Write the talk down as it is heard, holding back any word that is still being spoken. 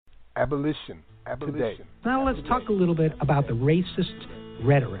Abolition. Today. Now let's talk a little bit about the racist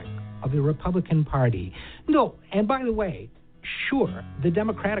rhetoric of the Republican Party. No, and by the way, sure, the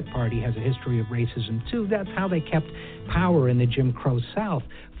Democratic Party has a history of racism too. That's how they kept power in the Jim Crow South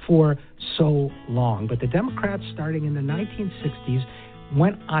for so long. But the Democrats, starting in the 1960s,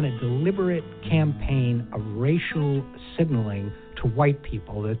 went on a deliberate campaign of racial signaling to white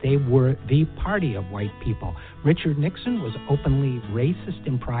people, that they were the party of white people. Richard Nixon was openly racist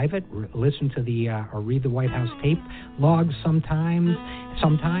in private. Listen to the or read the White House tape logs sometime.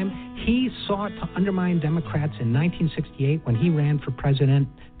 He sought to undermine Democrats in 1968 when he ran for president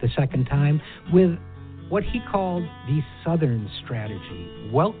the second time with what he called the Southern strategy,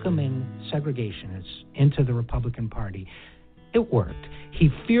 welcoming segregationists into the Republican Party. It worked. He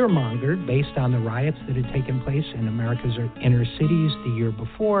fear-mongered based on the riots that had taken place in America's inner cities the year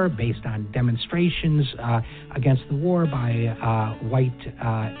before, based on demonstrations against the war by white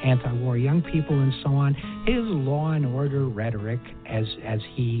anti-war young people and so on. His law and order rhetoric, as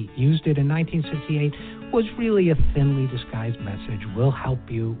he used it in 1968, was really a thinly disguised message. We'll help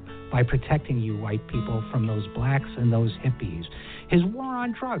you by protecting you white people from those blacks and those hippies. His war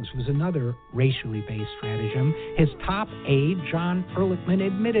on drugs was another racially based stratagem. His top aide, John Ehrlichman,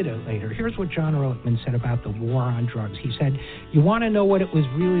 admitted it later. Here's what John Ehrlichman said about the war on drugs. He said, "You want to know what it was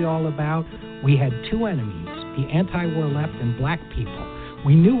really all about? We had two enemies, the anti-war left and black people.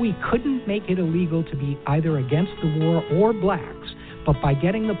 We knew we couldn't make it illegal to be either against the war or blacks, but by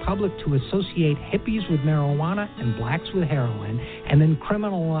getting the public to associate hippies with marijuana and blacks with heroin, and then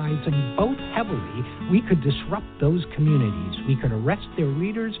criminalizing both heavily, we could disrupt those communities. We could arrest their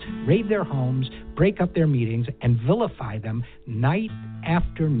leaders, raid their homes, break up their meetings, and vilify them night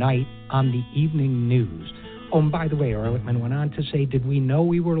after night on the evening news." Oh, and by the way, Ehrlichman went on to say, did we know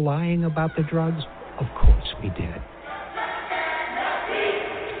we were lying about the drugs? Of course we did.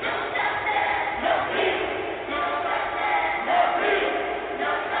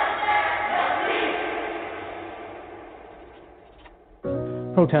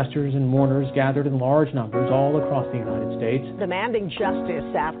 Protesters and mourners gathered in large numbers all across the United States, demanding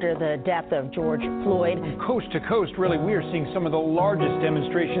justice after the death of George Floyd. From coast to coast, really, we are seeing some of the largest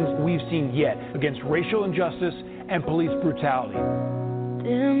demonstrations we've seen yet against racial injustice and police brutality.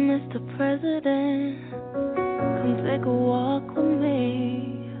 Dear Mr. President, come take a walk with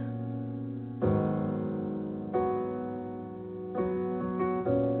me.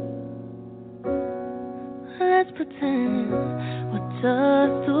 Let's pretend we're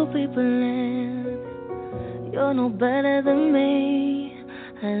just two people in. You're no better than me.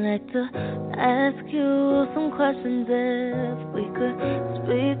 I'd like to ask you some questions if we could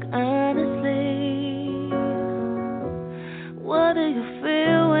speak honestly. What do you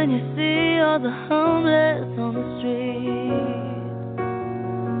feel when you see all the homeless on the street?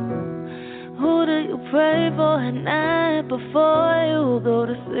 Who do you pray for at night before you go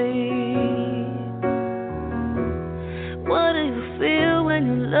to sleep? What do you feel when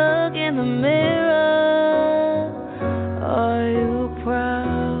you look in the mirror? Are you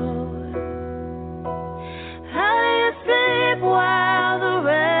proud? How do you sleep while the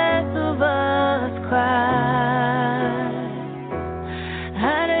rest of us cry?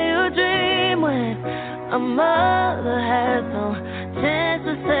 How do you dream when a mother has no chance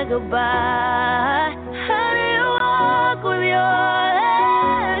to say goodbye? How do you walk with your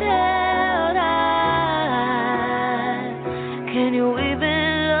head held high? Can you even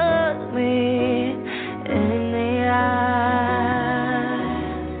look me in the eyes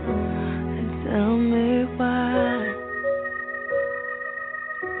and tell me why?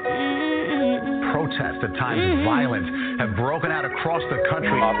 Protests, at times violent, have broken out across the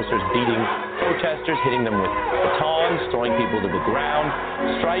country. Officers beating protesters, hitting them with batons, throwing people to the ground,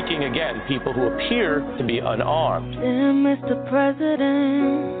 striking again people who appear to be unarmed. Dear Mr.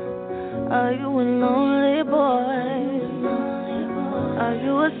 President, are you a lonely boy? Are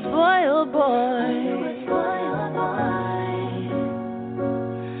you a spoiled boy?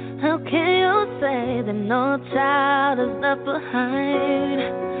 How can you say that no child is left behind?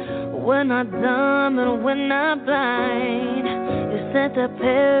 We're not dumb and we're not blind. You sent their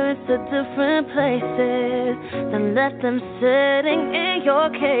parents to different places, then left them sitting in your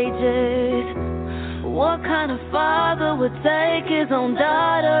cages. What kind of father would take his own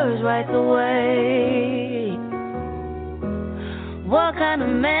daughter's rights away? What kind of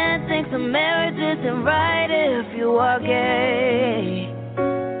man thinks a marriage isn't right if you are gay?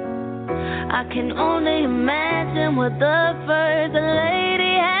 I can only imagine what the first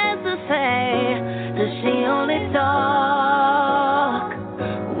lady has to say. Does she only talk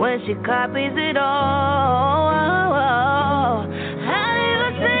when she copies it all? How do you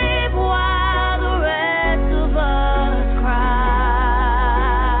sleep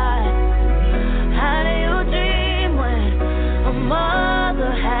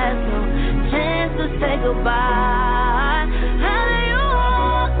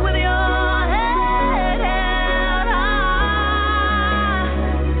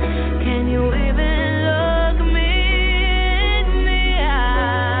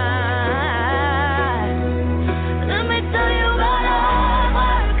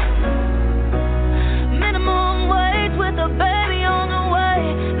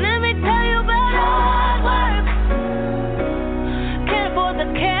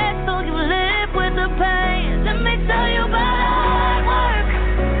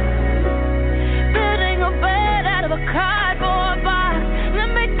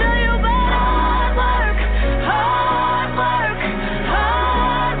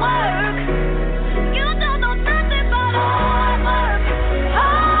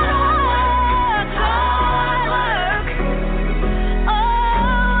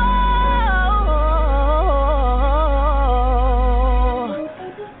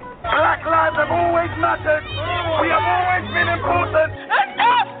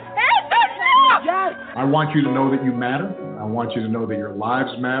I want you to know that you matter. I want you to know that your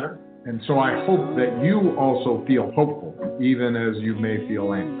lives matter. And so I hope that you also feel hopeful, even as you may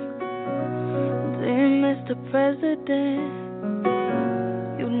feel angry. Dear Mr. President,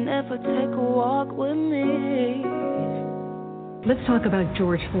 you never take a walk with me. Let's talk about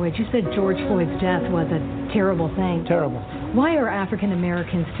George Floyd. You said George Floyd's death was a terrible thing. Terrible. Why are African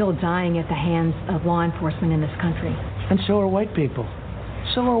Americans still dying at the hands of law enforcement in this country? And so are white people.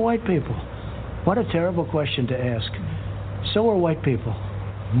 So are white people. What a terrible question to ask. So are white people.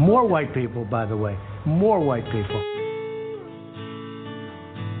 More white people, by the way. More white people.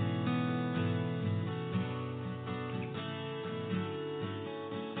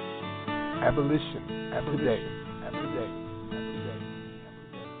 Abolition. Today.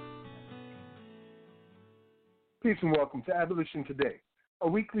 Peace and welcome to Abolition Today, a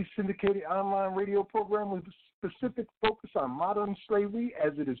weekly syndicated online radio program with a specific focus on modern slavery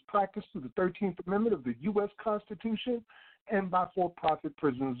as it is practiced through the 13th Amendment of the U.S. Constitution and by for-profit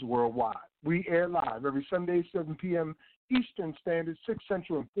prisons worldwide. We air live every Sunday, 7 p.m. Eastern Standard, 6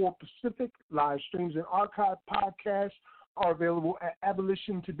 Central, and 4 Pacific. Live streams and archived podcasts are available at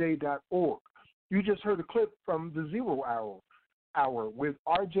abolitiontoday.org. You just heard a clip from the 0 Hour with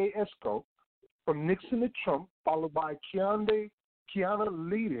R.J. Esco from Nixon to Trump, followed by Kiana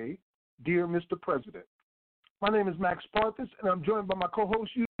Lide, Dear Mr. President. My name is Max Parthas, and I'm joined by my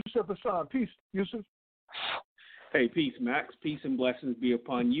co-host, Yusuf Hassan. Peace, Yusuf. Hey, peace, Max. Peace and blessings be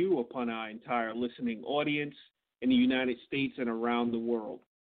upon you, upon our entire listening audience in the United States and around the world.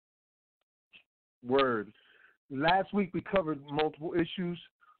 Word. Last week we covered multiple issues,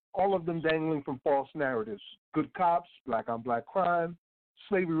 all of them dangling from false narratives. Good cops, black on black crime,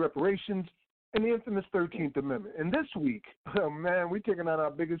 slavery reparations, and the infamous 13th Amendment. And this week, oh man, we're taking on our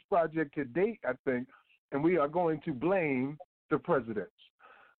biggest project to date, I think, and we are going to blame the presidents.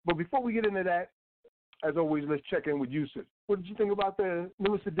 But before we get into that, as always, let's check in with Yusuf. What did you think about the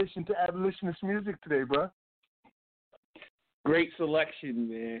newest addition to abolitionist music today, bro? Great selection,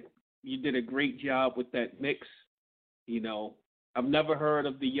 man. You did a great job with that mix. You know, I've never heard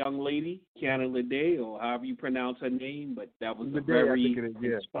of the young lady, Kiana Lide, or however you pronounce her name, but that was a very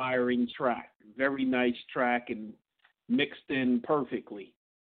inspiring track. Very nice track and mixed in perfectly.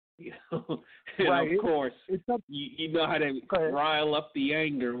 You know, right. And of course, you know how to rile up the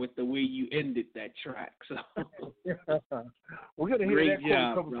anger with the way you ended that track. So we're gonna hear that quote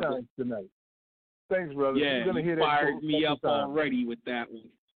a couple times tonight. Thanks, brother. Yeah, we're gonna hear that fired me up times. already with that one.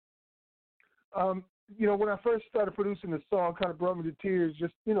 You know, when I first started producing the song, kind of brought me to tears.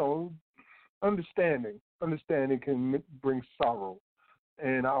 Just, you know, understanding can bring sorrow,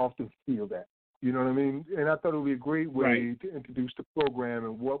 and I often feel that. You know what I mean? And I thought it would be a great way to introduce the program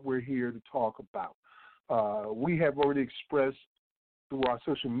and what we're here to talk about. We have already expressed through our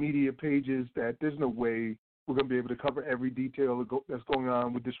social media pages that there's no way we're going to be able to cover every detail that's going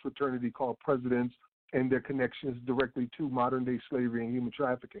on with this fraternity called Presidents and their connections directly to modern-day slavery and human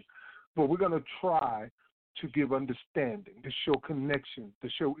trafficking. But we're going to try to give understanding, to show connection, to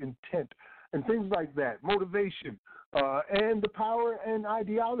show intent, and things like that, motivation, and the power and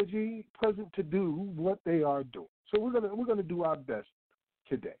ideology present to do what they are doing. So we're gonna do our best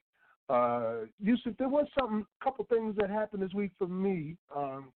today. Yusuf, there was a couple things that happened this week for me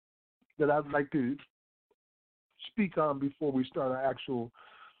that I'd like to speak on before we start our actual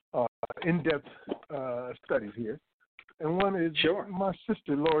in-depth studies here. And one is my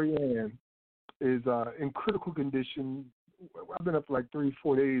sister, Lori Ann, is in critical condition. I've been up for like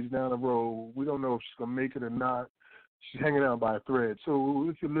 3-4 days down the road. We don't know if she's going to make it or not. She's hanging out by a thread. So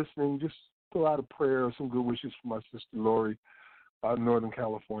if you're listening, just throw out a prayer or some good wishes for my sister, Lori, out in Northern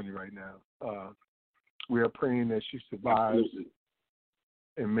California right now. We are praying that she survives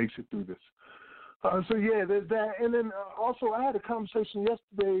and makes it through this. So, yeah, there's that. And then also I had a conversation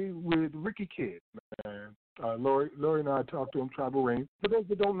yesterday with Ricky Kidd, man. Lori and I talked to him, Tribal Reign. For those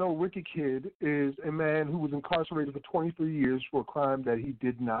that don't know, Ricky Kidd is a man who was incarcerated for 23 years for a crime that he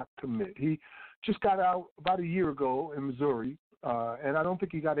did not commit. He just got out about a year ago in Missouri, and I don't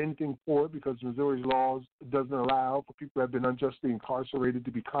think he got anything for it because Missouri's laws doesn't allow for people who have been unjustly incarcerated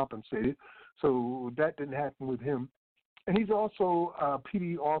to be compensated. So that didn't happen with him. And he's also a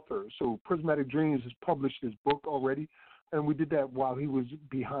PD author. So Prismatic Dreams has published his book already. And we did that while he was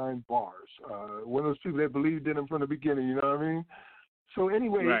behind bars. One of those people that believed in him from the beginning, you know what I mean? So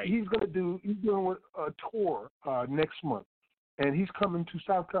anyway, he's doing a tour next month. And he's coming to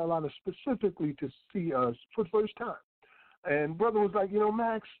South Carolina specifically to see us for the first time. And brother was like, you know,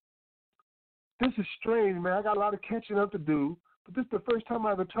 Max, this is strange, man. I got a lot of catching up to do. But this is the first time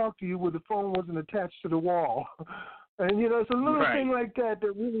I ever talked to you where the phone wasn't attached to the wall. And, it's a little thing like that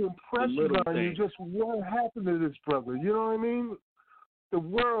really impresses on you just what happened to this brother. You know what I mean? The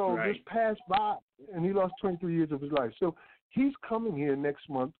world just passed by, and he lost 23 years of his life. So he's coming here next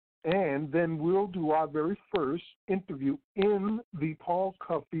month, and then we'll do our very first interview in the Paul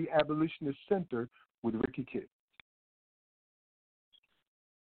Cuffey Abolitionist Center with Ricky Kidd.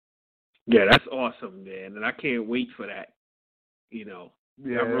 Yeah, that's awesome, man, and I can't wait for that. I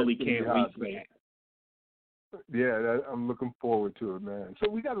really can't wait for that. Yeah, I'm looking forward to it, man.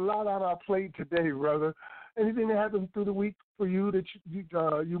 So we got a lot on our plate today, brother. Anything that happened through the week for you that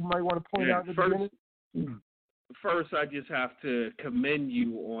you might want to point out in the beginning? First, I just have to commend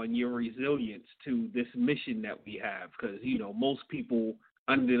you on your resilience to this mission that we have, because, most people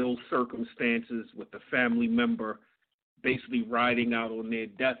under those circumstances with a family member basically riding out on their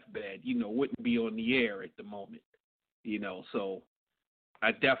deathbed, wouldn't be on the air at the moment, so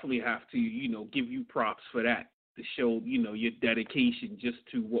I definitely have to, give you props for that, to show, your dedication just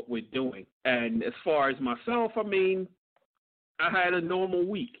to what we're doing. And as far as myself, I had a normal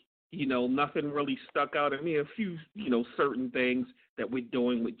week. Nothing really stuck out at me. A few, certain things that we're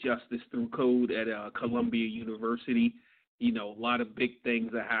doing with Justice Through Code at Columbia University. A lot of big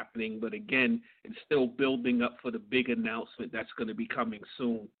things are happening, but again, it's still building up for the big announcement that's going to be coming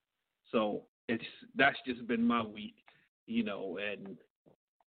soon. So that's just been my week, and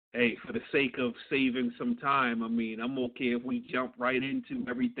hey, for the sake of saving some time, I'm okay if we jump right into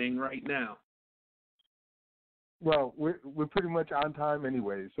everything right now. Well, we're pretty much on time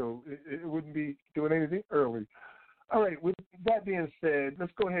anyway, so it wouldn't be doing anything early. All right, with that being said,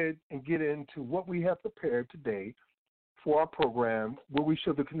 let's go ahead and get into what we have prepared today for our program, where we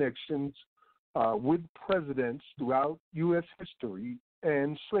show the connections with presidents throughout U.S. history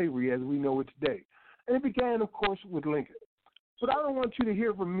and slavery as we know it today. And it began, of course, with Lincoln. But I don't want you to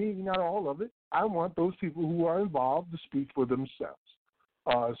hear from me, not all of it. I want those people who are involved to speak for themselves.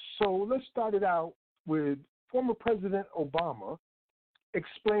 So let's start it out with former President Obama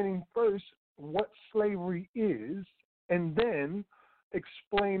explaining first what slavery is, and then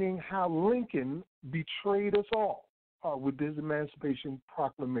explaining how Lincoln betrayed us all with his Emancipation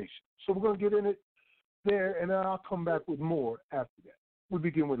Proclamation. So we're going to get in it there, and then I'll come back with more after that. We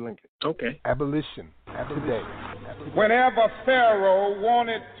begin with Lincoln. Okay. Abolition today. Whenever Pharaoh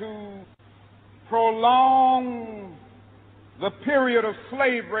wanted to prolong the period of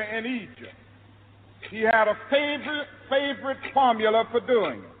slavery in Egypt, he had a favorite formula for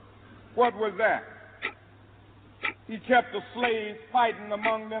doing it. What was that? He kept the slaves fighting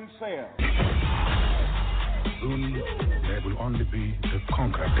among themselves. Soon there will only be the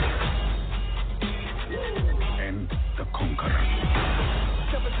conquered and the conqueror.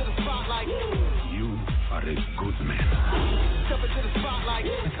 Step into the spotlight. You are a good man. Step into the spotlight.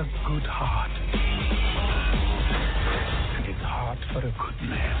 With a good heart. And it's hard for a good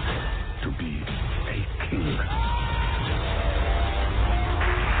man to be a king.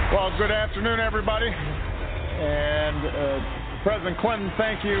 Well, good afternoon, everybody. And President Clinton,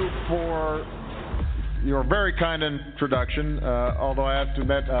 thank you for your very kind introduction, although I have to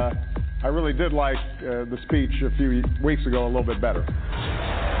admit I really did like the speech a few weeks ago a little bit better.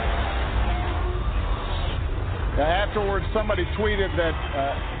 Afterwards, somebody tweeted that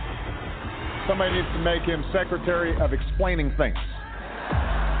somebody needs to make him Secretary of Explaining Things.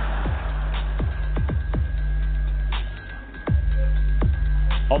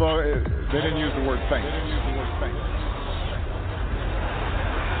 Although they didn't use the word thing.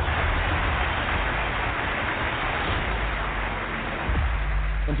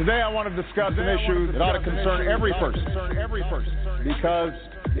 And today I want to discuss an issue that ought to concern every person, because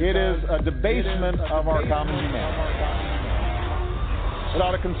it is a debasement of our common humanity. It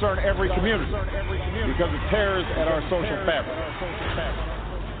ought to concern every community, because it tears at our social fabric.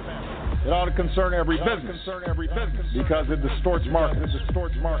 It ought to concern every business, because it distorts markets.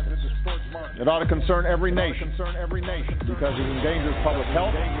 It ought to concern every nation, because it endangers public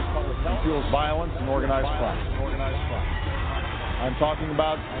health and fuels violence and organized crime. I'm talking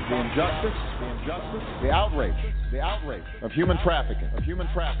about the injustice, the outrage of human trafficking,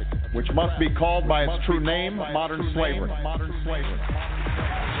 which must be called by its true name, modern slavery.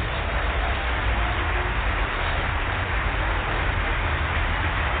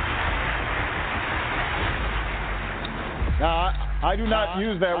 Now, I do not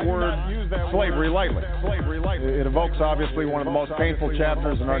use that word slavery lightly. It evokes, obviously, one of the most painful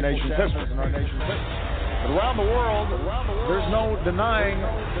chapters in our nation's history. But around the world, there's no denying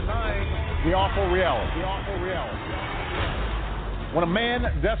the awful reality. When a man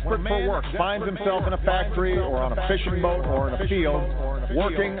desperate for work finds himself in a factory or on a fishing boat or in a field,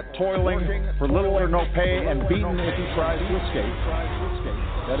 working, toiling for little or no pay and beaten if he tries to escape,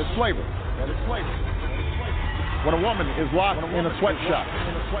 that is slavery. When a woman is locked in a sweatshop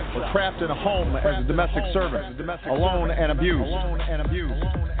or trapped in a home as a domestic servant, alone and abused,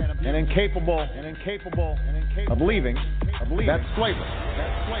 and incapable of leaving, that's slavery.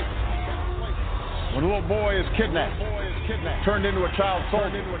 When a little boy is kidnapped, turned into a child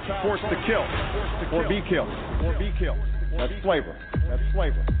soldier, forced to kill or be killed, that's slavery.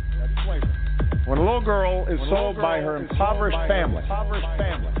 When a little girl is sold by her impoverished family,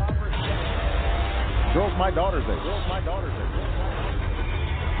 girls my daughter's age,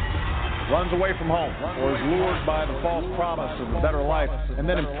 runs away from home or is lured by the false promise of a better life and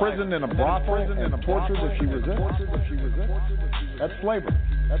then imprisoned in a brothel and tortured if she resists, that's slavery.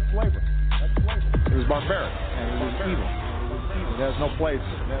 It is barbaric and it is evil. It has no place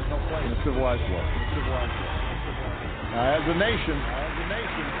in a civilized world. Now, as a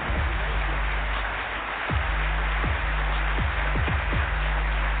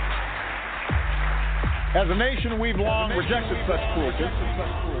nation, we've long rejected such cruelty.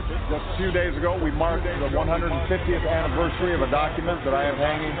 Just a few days ago, we marked the 150th anniversary of a document that I have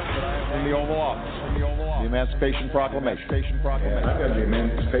hanging in the Oval Office, the Emancipation Proclamation. And I've got the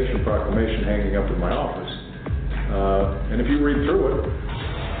Emancipation Proclamation hanging up in my office. And if you read through it,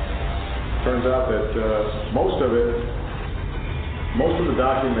 it turns out that most of the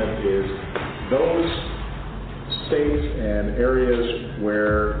document is those states and areas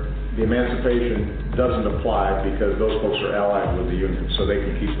where the emancipation doesn't apply because those folks are allied with the Union, so they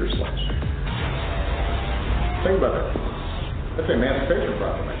can keep their slaves. Think about that. That's the Emancipation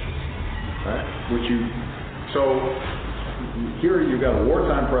Proclamation, right? So here you've got a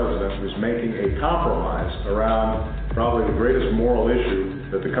wartime president who's making a compromise around probably the greatest moral issue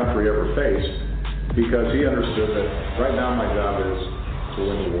that the country ever faced, because he understood that right now my job is to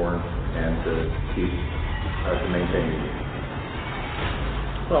win the war and to maintain the Union.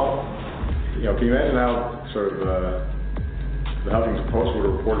 Well, can you imagine how sort of the Huffington Post would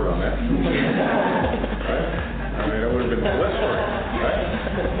have reported on that? Right? I mean, it would have been blistering, right?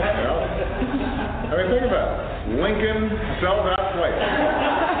 I mean, think about it. Lincoln sells out slaves,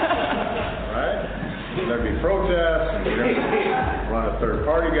 right? There'd be protests, and we're going to run a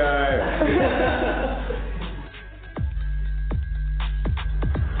third-party guy.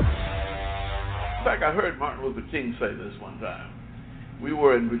 In fact, I heard Martin Luther King say this one time. We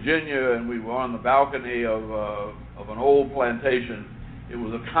were in Virginia, and we were on the balcony of an old plantation. It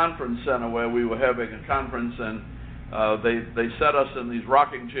was a conference center where we were having a conference, and they set us in these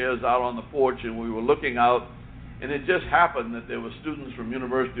rocking chairs out on the porch, and we were looking out, and it just happened that there were students from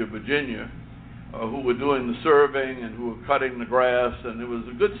University of Virginia who were doing the serving and who were cutting the grass, and it was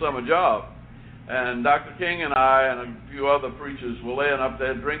a good summer job. And Dr. King and I and a few other preachers were laying up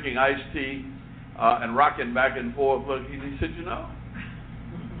there drinking iced tea and rocking back and forth. And he said,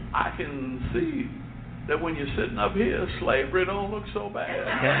 I can see that when you're sitting up here, slavery don't look so bad.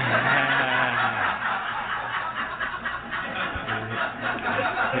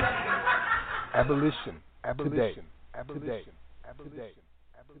 Abolition. Today.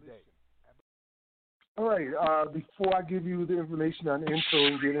 All right. Before I give you the information on the intro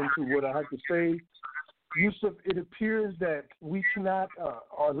and get into what I have to say, Yusuf, it appears that we cannot,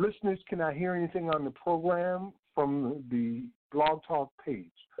 our listeners cannot hear anything on the program from the Blog Talk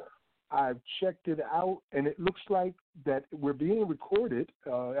page. I've checked it out, and it looks like that we're being recorded,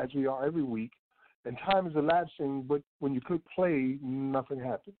 as we are every week, and time is elapsing, but when you click play, nothing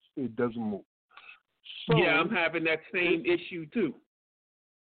happens. It doesn't move. So, yeah, I'm having that same issue, too.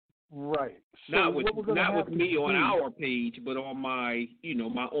 Right. So not with me on our page, but on my,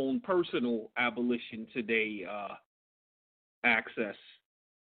 my own personal Abolition Today access.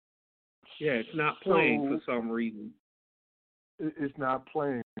 Yeah, it's not playing for some reason. It's not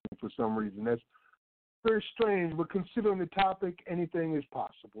playing for some reason. That's very strange, but considering the topic, anything is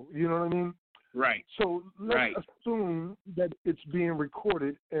possible. You know what I mean? Right. So let's assume that it's being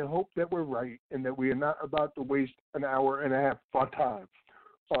recorded and hope that we're right and that we are not about to waste an hour and a half of our time.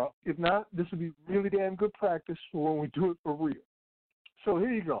 If not, this would be really damn good practice for when we do it for real. So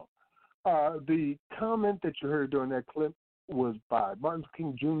here you go. The comment that you heard during that clip was by Martin Luther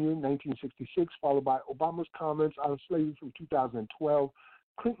King Jr. in 1966, followed by Obama's comments on slavery from 2012,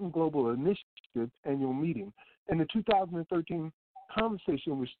 Clinton Global Initiative annual meeting, and the 2013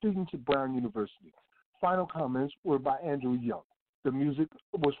 conversation with students at Brown University. Final comments were by Andrew Young. The music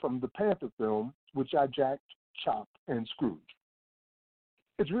was from the Panther film, which I jacked, chopped, and screwed.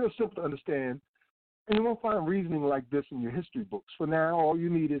 It's real simple to understand And you won't find reasoning like this in your history books. For now, all you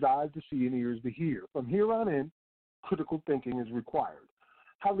need is eyes to see and ears to hear. From here on in, critical thinking is required.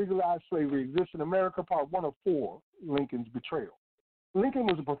 How legalized slavery exists in America, part 1 of 4, Lincoln's betrayal. Lincoln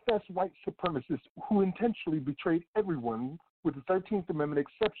was a professed white supremacist who intentionally betrayed everyone with the 13th Amendment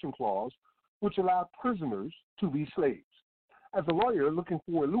exception clause, which allowed prisoners to be slaves. As a lawyer looking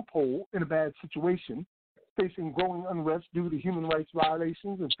for a loophole in a bad situation, facing growing unrest due to human rights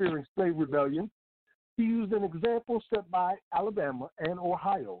violations and fearing slave rebellion, he used an example set by Alabama and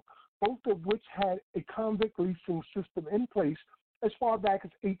Ohio, both of which had a convict leasing system in place as far back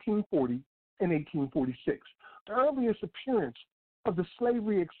as 1840 and 1846. The earliest appearance of the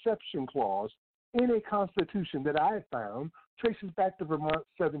slavery exception clause in a constitution that I have found traces back to Vermont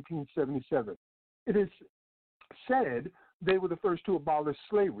 1777. It is said they were the first to abolish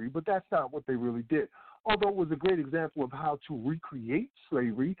slavery, but that's not what they really did. Although it was a great example of how to recreate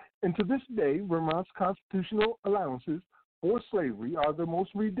slavery, and to this day, Vermont's constitutional allowances for slavery are the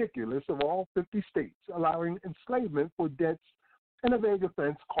most ridiculous of all 50 states, allowing enslavement for debts and a vague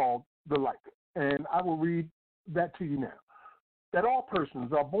offense called the like. And I will read that to you now. That all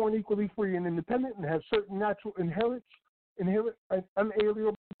persons are born equally free and independent and have certain natural inherent and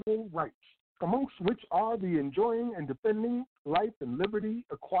unalienable rights, amongst which are the enjoying and defending life and liberty,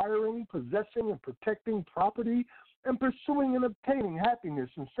 acquiring, possessing, and protecting property, and pursuing and obtaining happiness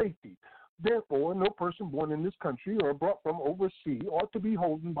and safety. Therefore, no person born in this country or brought from overseas ought to be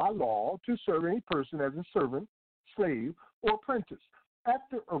holden by law to serve any person as a servant, slave, or apprentice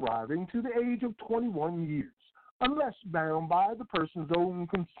after arriving to the age of 21 years, unless bound by the person's own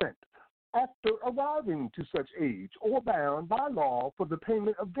consent after arriving to such age, or bound by law for the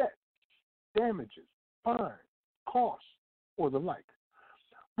payment of debt, damages, fines, costs, or the like.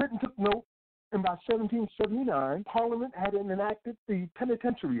 Britain took note, and by 1779, Parliament had enacted the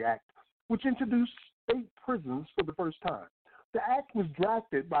Penitentiary Act, which introduced state prisons for the first time. The act was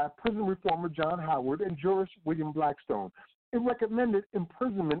drafted by prison reformer John Howard and jurist William Blackstone. It recommended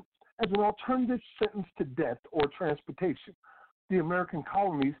imprisonment as an alternative sentence to death or transportation. The American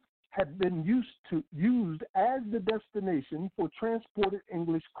colonies had been used as the destination for transported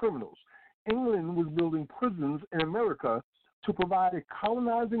English criminals. England was building prisons in America to provide a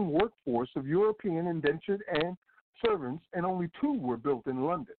colonizing workforce of European indentured and servants, and only 2 were built in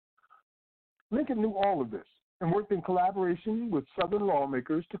London. Lincoln knew all of this and worked in collaboration with Southern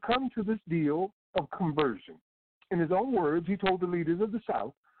lawmakers to come to this deal of conversion. In his own words, he told the leaders of the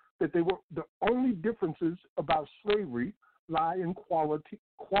South that they were the only differences about slavery lie in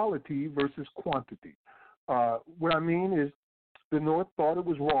quality versus quantity. What I mean is the North thought it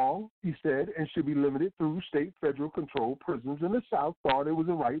was wrong, he said, and should be limited through state, federal controlled prisons, and the South thought it was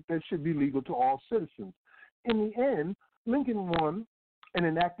a right that should be legal to all citizens. In the end, Lincoln won and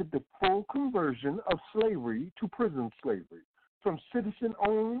enacted the full conversion of slavery to prison slavery, from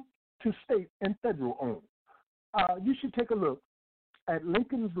citizen-owned to state and federal-owned. You should take a look at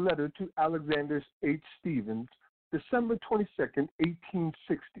Lincoln's letter to Alexander H. Stephens, December 22nd,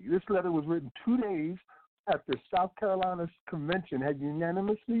 1860. This letter was written 2 days after South Carolina's convention had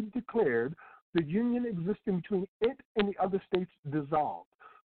unanimously declared the union existing between it and the other states dissolved.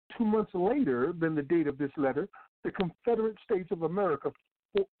 2 months later than the date of this letter, the Confederate States of America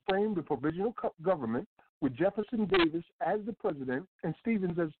framed a provisional government with Jefferson Davis as the president and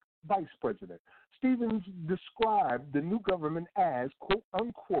Stephens as vice president. Stephens described the new government as, quote,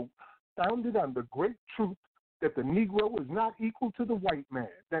 unquote, founded on the great truth that the Negro is not equal to the white man,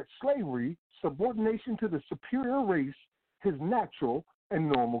 that slavery, subordination to the superior race, his natural and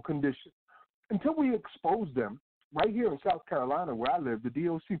normal condition. Until we exposed them, right here in South Carolina where I live, the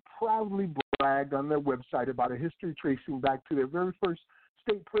DOC proudly bragged on their website about a history tracing back to their very first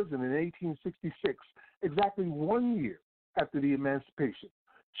state prison in 1866, exactly 1 year after the emancipation.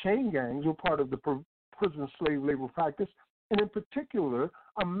 Chain gangs were part of the prison slave labor practice, and in particular,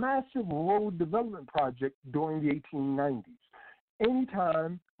 a massive road development project during the 1890s.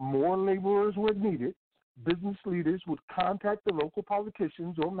 Anytime more laborers were needed, business leaders would contact the local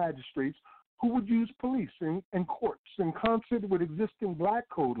politicians or magistrates who would use policing and courts in concert with existing black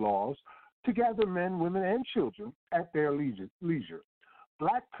code laws to gather men, women, and children at their leisure.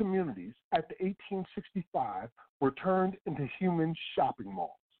 Black communities after 1865 were turned into human shopping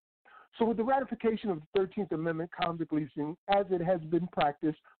malls. So with the ratification of the 13th Amendment, convict leasing, as it has been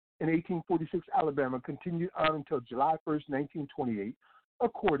practiced in 1846, Alabama continued on until July 1st, 1928,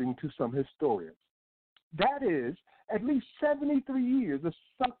 according to some historians. That is at least 73 years of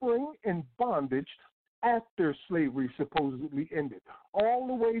suffering and bondage after slavery supposedly ended, all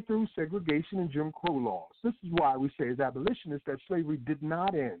the way through segregation and Jim Crow laws. This is why we say as abolitionists that slavery did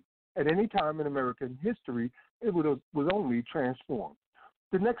not end. At any time in American history, it was only transformed.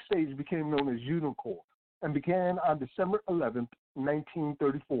 The next stage became known as Unicor and began on December 11,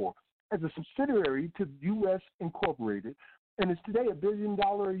 1934, as a subsidiary to U.S. Incorporated, and is today a $1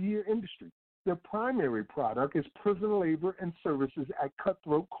 billion-a-year industry. Their primary product is prison labor and services at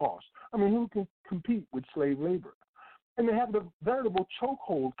cutthroat cost. I mean, who can compete with slave labor? And they have the veritable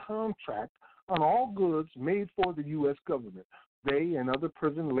chokehold contract on all goods made for the U.S. government. They and other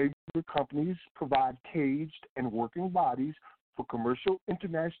prison labor companies provide caged and working bodies for commercial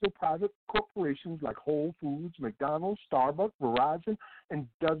international private corporations like Whole Foods, McDonald's, Starbucks, Verizon, and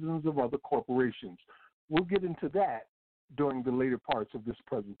dozens of other corporations. We'll get into that during the later parts of this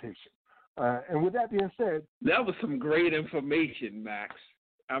presentation. And with that being said... That was some great information, Max.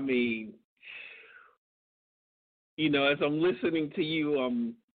 I mean, you know, as I'm listening to you,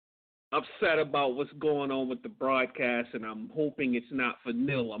 I'm upset about what's going on with the broadcast, and I'm hoping it's not for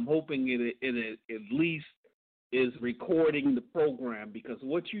nil. I'm hoping it at least is recording the program, because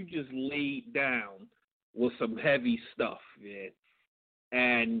what you just laid down was some heavy stuff, man.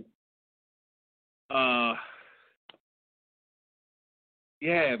 And,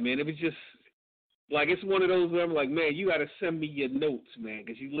 yeah, man, it was just, like, it's one of those where I'm like, man, you got to send me your notes, man,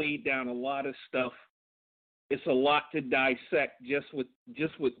 because you laid down a lot of stuff. It's a lot to dissect just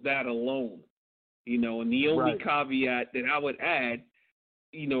with that alone, you know. And the only caveat that I would add,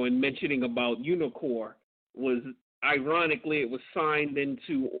 you know, in mentioning about Unicor was, ironically, it was signed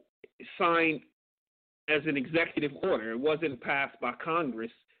as an executive order. It wasn't passed by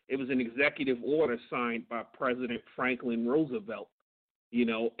Congress. It was an executive order signed by President Franklin Roosevelt, you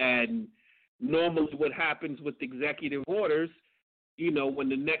know. And normally what happens with executive orders, you know, when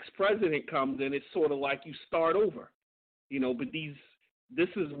the next president comes in, it's sort of like you start over, you know. But this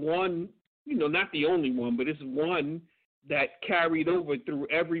is one, you know, not the only one, but it's one that carried over through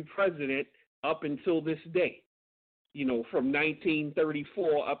every president up until this day. You know, from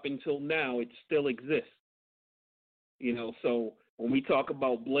 1934 up until now, it still exists. You know, so when we talk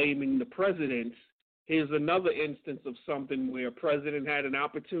about blaming the presidents, here's another instance of something where a president had an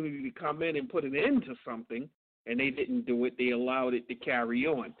opportunity to come in and put an end to something, and they didn't do it. They allowed it to carry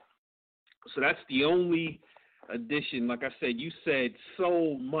on. So that's the only addition. Like I said, you said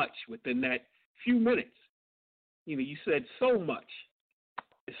so much within that few minutes. You know, you said so much.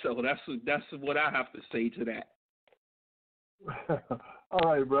 So that's what I have to say to that.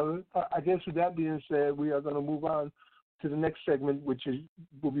 All right, brother. I guess with that being said, we are going to move on to the next segment, which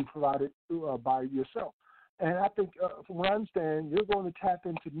will be provided by yourself. And I think, from what I understand, you're going to tap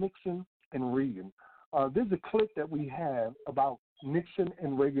into Nixon and Reagan. There's a clip that we have about Nixon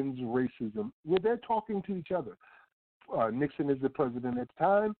and Reagan's racism, where they're talking to each other. Nixon is the president at the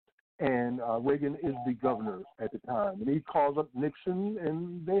time, and Reagan is the governor at the time. And he calls up Nixon,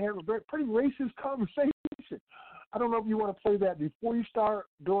 and they have a pretty racist conversation. I don't know if you want to play that before you start,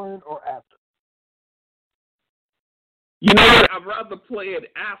 during, or after. You know what? I'd rather play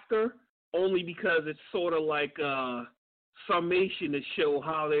it after, only because it's sort of like a summation to show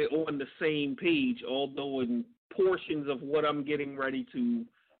how they're on the same page, although in portions of what I'm getting ready to,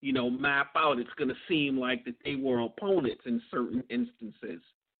 you know, map out, it's going to seem like that they were opponents in certain instances.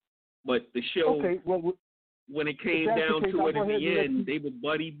 But the show, when it came down to it in the end, they were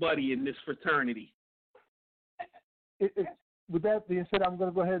buddy-buddy in this fraternity. With that being said, I'm going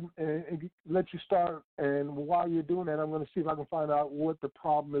to go ahead and let you start. And while you're doing that, I'm going to see if I can find out what the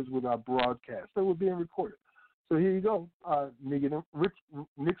problem is with our broadcast. So we're being recorded. So here you go,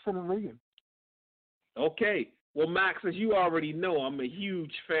 Nixon and Reagan. Okay. Well, Max, as you already know, I'm a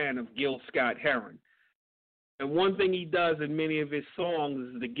huge fan of Gil Scott-Heron. And one thing he does in many of his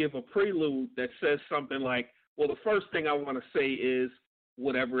songs is to give a prelude that says something like, well, the first thing I want to say is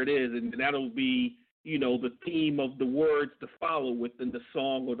whatever it is, and that'll be, you know, the theme of the words to follow within the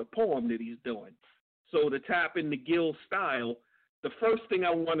song or the poem that he's doing. So to tap into Gil's style, the first thing I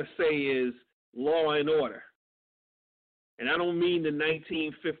want to say is law and order. And I don't mean the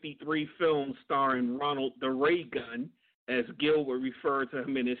 1953 film starring Ronald the Ray Gun, as Gil would refer to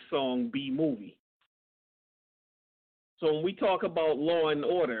him in his song B-Movie. So when we talk about law and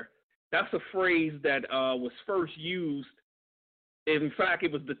order, that's a phrase that was first used. In fact,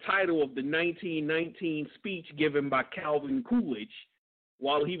 it was the title of the 1919 speech given by Calvin Coolidge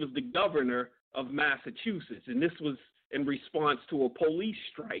while he was the governor of Massachusetts. And this was in response to a police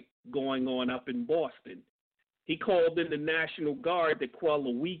strike going on up in Boston. He called in the National Guard to quell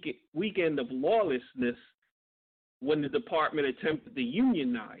a weekend of lawlessness when the department attempted to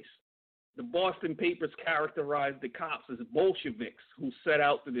unionize. The Boston papers characterized the cops as Bolsheviks who set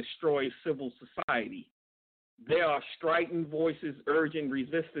out to destroy civil society. there are strident voices urging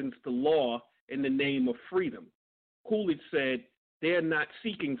resistance to law in the name of freedom. Coolidge said, they're not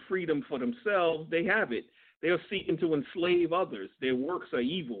seeking freedom for themselves, they have it. They are seeking to enslave others. Their works are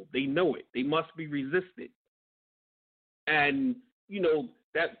evil. They know it. They must be resisted. And,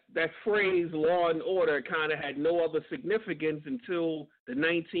 that phrase, law and order, kind of had no other significance until the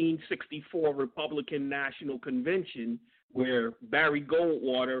 1964 Republican National Convention, where Barry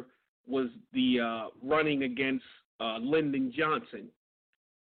Goldwater was the running against Lyndon Johnson.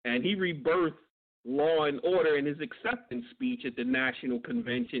 And he rebirthed law and order in his acceptance speech at the National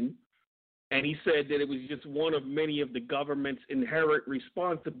Convention. And he said that it was just one of many of the government's inherent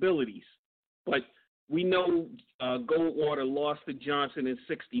responsibilities. But we know Goldwater lost to Johnson in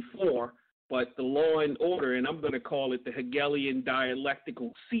 1964, but the law and order, and I'm going to call it the Hegelian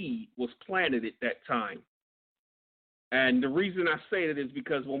dialectical seed, was planted at that time. And the reason I say that is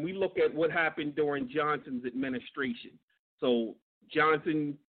because when we look at what happened during Johnson's administration, so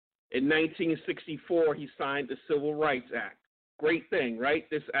Johnson, in 1964, he signed the Civil Rights Act. Great thing, right?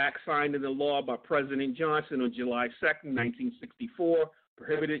 This act signed into law by President Johnson on July 2nd, 1964,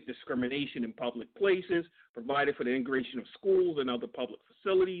 prohibited discrimination in public places, provided for the integration of schools and other public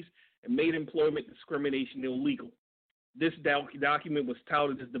facilities, and made employment discrimination illegal. This document was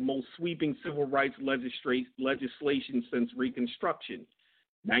touted as the most sweeping civil rights legislation since Reconstruction.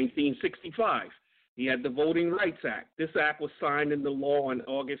 1965, he had the Voting Rights Act. This act was signed into law on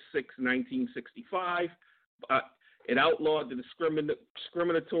August 6, 1965. It outlawed the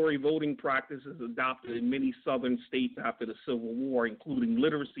discriminatory voting practices adopted in many southern states after the Civil War, including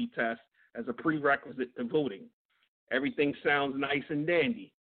literacy tests as a prerequisite to voting. Everything sounds nice and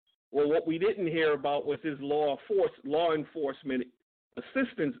dandy. Well, what we didn't hear about was his Law Enforcement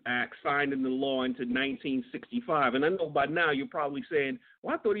Assistance Act signed into law into 1965. And I know by now you're probably saying,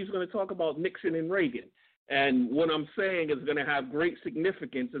 well, I thought he was going to talk about Nixon and Reagan. And what I'm saying is going to have great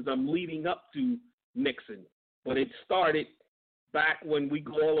significance as I'm leading up to Nixon. But it started back when we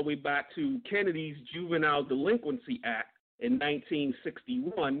go all the way back to Kennedy's Juvenile Delinquency Act in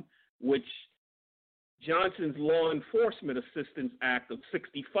 1961, which Johnson's Law Enforcement Assistance Act of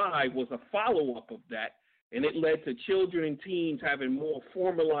 65 was a follow-up of that, and it led to children and teens having more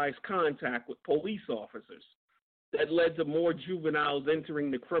formalized contact with police officers. That led to more juveniles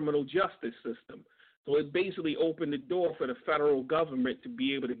entering the criminal justice system. So it basically opened the door for the federal government to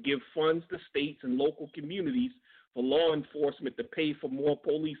be able to give funds to states and local communities for law enforcement to pay for more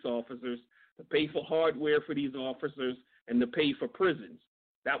police officers, to pay for hardware for these officers, and to pay for prisons.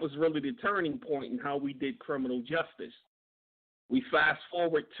 That was really the turning point in how we did criminal justice. We fast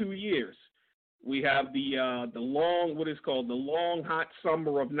forward 2 years. We have the long hot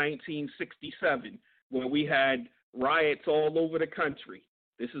summer of 1967, where we had riots all over the country.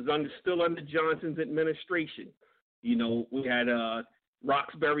 This is still under Johnson's administration. We had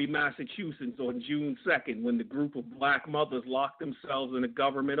Roxbury, Massachusetts on June 2nd when the group of black mothers locked themselves in a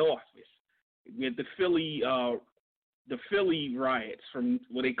government office. We had the Philly riots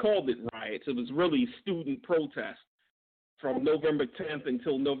they called it riots. It was really student protests from November 10th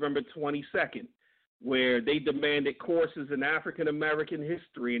until November 22nd, where they demanded courses in African American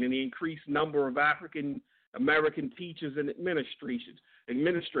history and an increased number of African American teachers and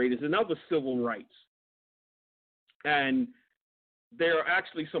administrators and other civil rights. And there are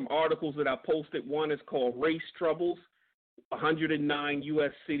actually some articles that I posted. One is called Race Troubles. 109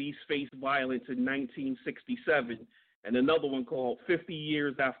 U.S. cities faced violence in 1967. And another one called 50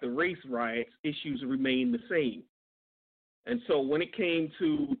 Years After Race Riots, Issues Remain the Same. And so when it came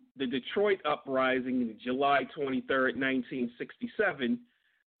to the Detroit uprising on July 23rd, 1967,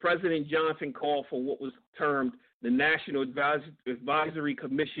 President Johnson called for what was termed the National Advisory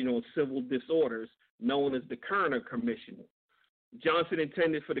Commission on Civil Disorders, known as the Kerner Commission. Johnson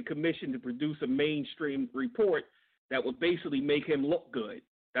intended for the commission to produce a mainstream report that would basically make him look good.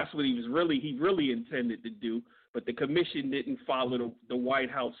 That's what he really intended to do, but the commission didn't follow the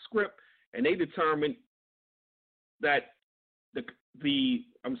White House script, and they determined that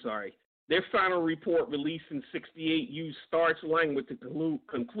their final report released in 1968 used starch language to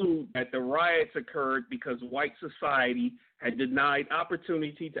conclude that the riots occurred because white society had denied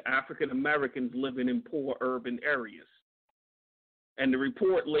opportunity to African Americans living in poor urban areas. And the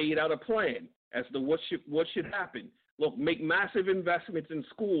report laid out a plan as to what should happen. Look, make massive investments in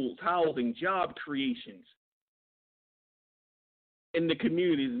schools, housing, job creations in the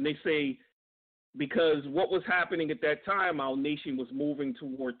communities. And they say, because what was happening at that time, our nation was moving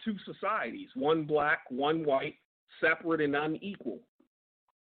toward two societies, one black, one white, separate and unequal.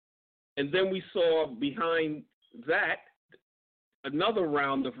 And then we saw behind that another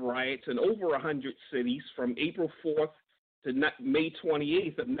round of riots in over 100 cities from April 4th to May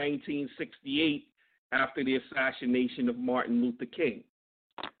 28th of 1968 after the assassination of Martin Luther King.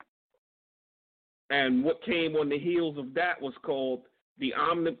 And what came on the heels of that was called the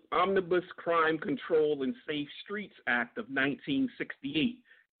Omnibus Crime Control and Safe Streets Act of 1968.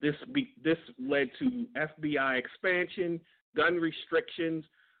 This led to FBI expansion, gun restrictions,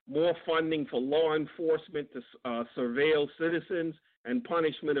 more funding for law enforcement to surveil citizens, and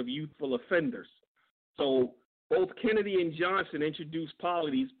punishment of youthful offenders. So both Kennedy and Johnson introduced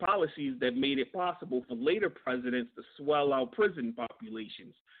policies that made it possible for later presidents to swell our prison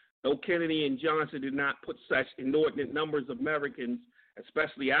populations. Though Kennedy and Johnson did not put such inordinate numbers of Americans,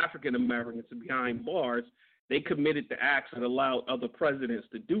 especially African Americans, behind bars, they committed to acts that allowed other presidents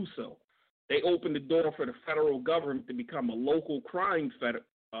to do so. They opened the door for the federal government to become a local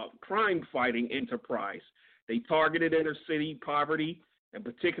crime-fighting enterprise. They targeted inner-city poverty, and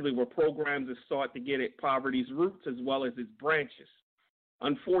particularly were programs that sought to get at poverty's roots as well as its branches.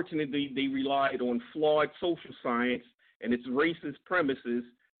 Unfortunately, they relied on flawed social science and its racist premises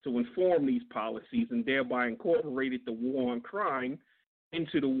to inform these policies, and thereby incorporated the war on crime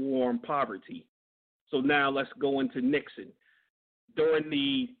into the war on poverty. So now let's go into Nixon. During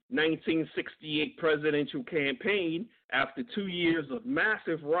the 1968 presidential campaign, after 2 years of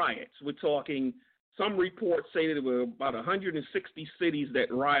massive riots, we're talking, some reports say that there were about 160 cities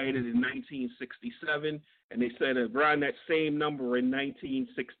that rioted in 1967, and they said around that same number in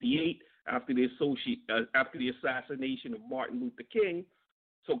 1968 after the assassination of Martin Luther King.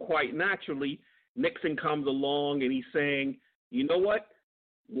 So quite naturally, Nixon comes along and he's saying, you know what?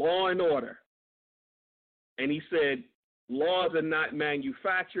 Law and order. And he said, laws are not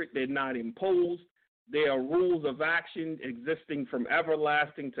manufactured, they're not imposed. They are rules of action existing from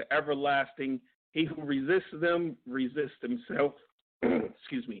everlasting to everlasting. He who resists them resists himself.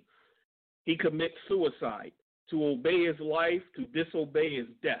 Excuse me. He commits suicide. To obey is life, to disobey is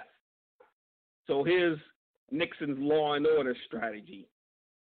death. So here's Nixon's law and order strategy.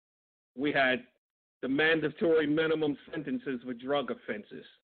 We had the mandatory minimum sentences for drug offenses,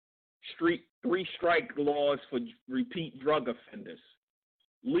 3 strike laws for repeat drug offenders,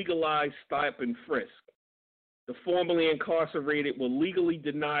 legalized stop and frisk. The formerly incarcerated were legally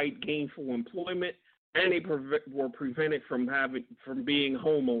denied gainful employment, and they were prevented from being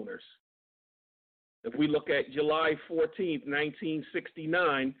homeowners. If we look at July 14th,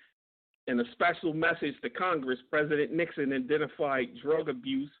 1969, in a special message to Congress, President Nixon identified drug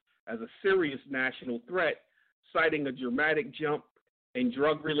abuse as a serious national threat, citing a dramatic jump in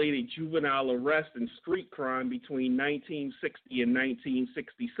drug-related juvenile arrest and street crime between 1960 and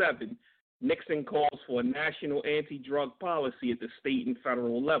 1967. Nixon calls for a national anti-drug policy at the state and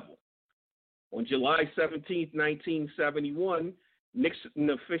federal level. On July 17, 1971, Nixon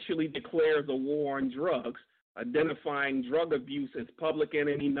officially declares a war on drugs, identifying drug abuse as public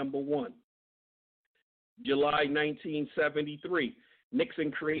enemy number 1. July 1973,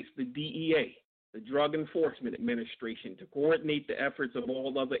 Nixon creates the DEA, the Drug Enforcement Administration, to coordinate the efforts of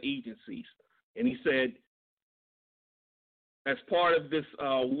all other agencies. And he said, as part of this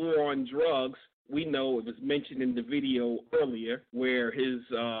war on drugs, we know it was mentioned in the video earlier where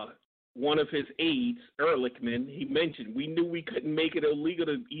one of his aides, Ehrlichman, he mentioned, we knew we couldn't make it illegal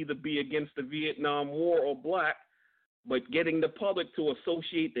to either be against the Vietnam War or black, but getting the public to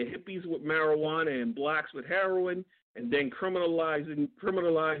associate the hippies with marijuana and blacks with heroin, and then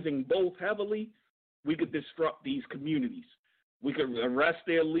criminalizing both heavily, we could disrupt these communities. We could arrest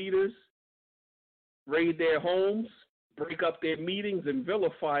their leaders, raid their homes, break up their meetings, and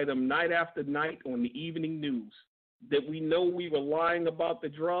vilify them night after night on the evening news. Did we know we were lying about the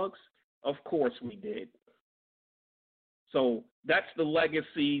drugs? Of course we did. So that's the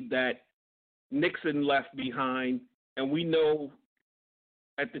legacy that Nixon left behind, and we know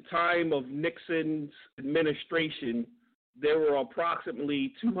at the time of Nixon's administration, there were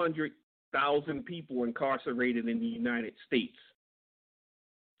approximately 200,000 people incarcerated in the United States.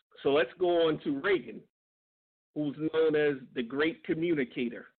 So let's go on to Reagan, who's known as the Great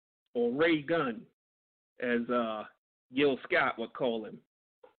Communicator, or Ray Gun, as Gil Scott would call him.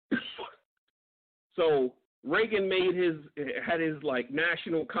 So Reagan had his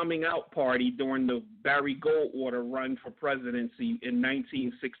national coming out party during the Barry Goldwater run for presidency in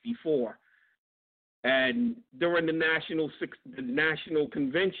 1964, and during the national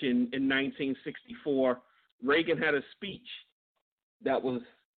convention in 1964, Reagan had a speech that was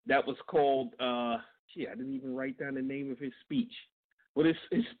called. I didn't even write down the name of his speech. But his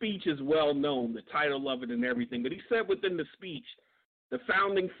speech is well known, the title of it and everything. But he said within the speech The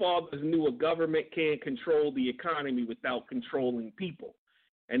founding fathers knew a government can't control the economy without controlling people.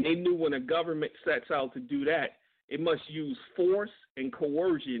 And they knew when a government sets out to do that, it must use force and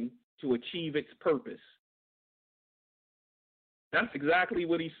coercion to achieve its purpose. That's exactly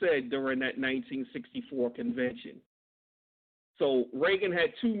what he said during that 1964 convention. So Reagan had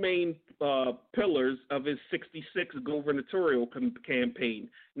two main pillars of his 66 gubernatorial campaign.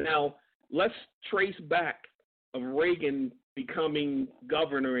 Now, let's trace back of Reagan becoming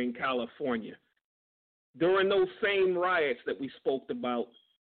governor in California. During those same riots that we spoke about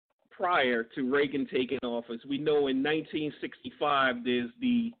prior to Reagan taking office, we know in 1965 there's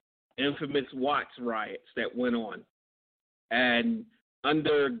the infamous Watts riots that went on. And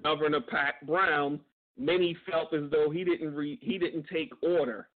under Governor Pat Brown, many felt as though he didn't take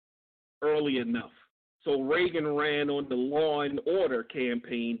order early enough. So Reagan ran on the law and order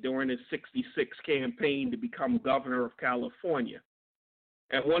campaign during his 66 campaign to become governor of California.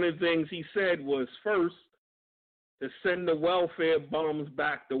 And one of the things he said was, first, to send the welfare bums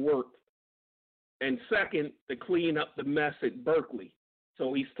back to work, and second, to clean up the mess at Berkeley.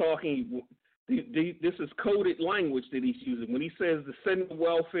 So he's talking, this is coded language that he's using. When he says to send the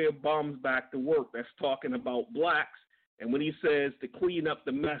welfare bums back to work, that's talking about blacks. And when he says to clean up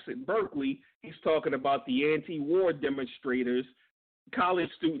the mess at Berkeley, he's talking about the anti-war demonstrators, college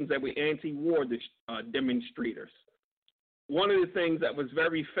students that were anti-war demonstrators. One of the things that was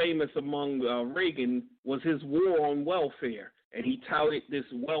very famous among Reagan was his war on welfare, and he touted this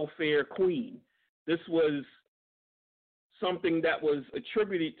welfare queen. This was something that was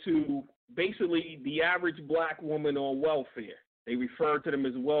attributed to basically the average black woman on welfare. They referred to them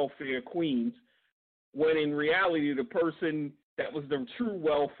as welfare queens, when in reality the person that was the true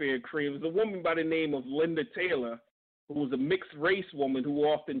welfare queen was a woman by the name of Linda Taylor, who was a mixed race woman who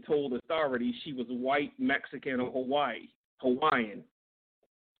often told authorities she was white, Mexican, or Hawaiian.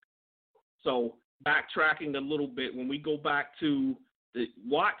 So backtracking a little bit, when we go back to the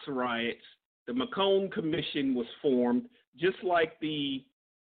Watts riots, the McCone Commission was formed, just like the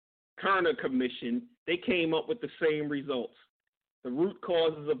Kerner Commission. They came up with the same results. The root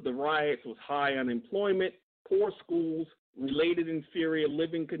causes of the riots was high unemployment, poor schools, related inferior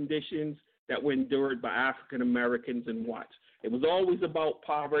living conditions that were endured by African Americans and whites. It was always about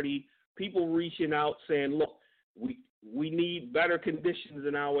poverty, people reaching out saying, look, we need better conditions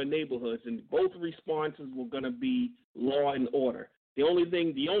in our neighborhoods, and both responses were going to be law and order. The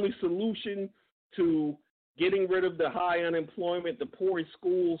only solution to getting rid of the high unemployment, the poor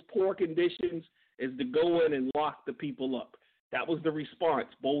schools, poor conditions, is to go in and lock the people up. That was the response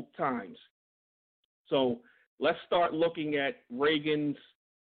both times. So let's start looking at Reagan's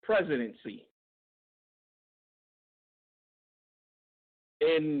presidency.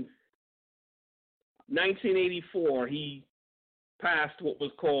 In 1984, he passed what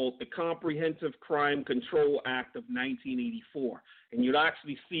was called the Comprehensive Crime Control Act of 1984. And you'd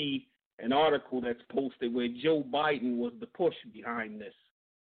actually see an article that's posted where Joe Biden was the push behind this.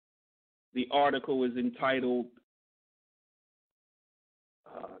 The article is entitled,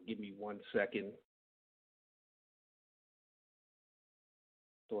 give me 1 second.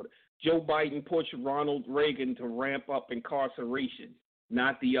 Joe Biden pushed Ronald Reagan to ramp up incarceration,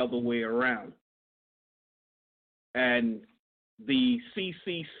 not the other way around. And the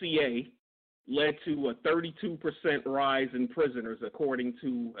CCCA led to a 32% rise in prisoners, according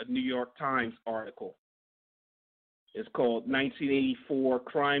to a New York Times article. It's called 1984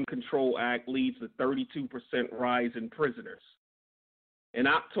 Crime Control Act leads to 32% rise in prisoners. In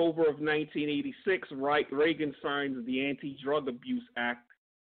October of 1986, Reagan signs the Anti-Drug Abuse Act,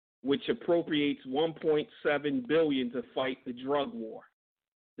 which appropriates $1.7 billion to fight the drug war.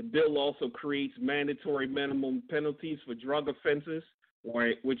 The bill also creates mandatory minimum penalties for drug offenses,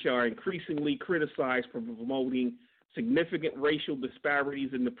 which are increasingly criticized for promoting significant racial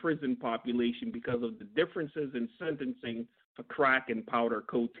disparities in the prison population because of the differences in sentencing for crack and powder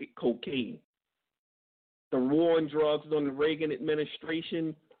cocaine. The war on drugs under the Reagan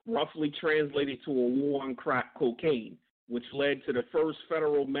administration roughly translated to a war on crack cocaine, which led to the first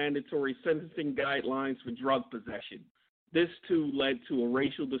federal mandatory sentencing guidelines for drug possession. This, too, led to a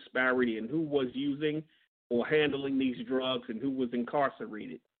racial disparity in who was using or handling these drugs and who was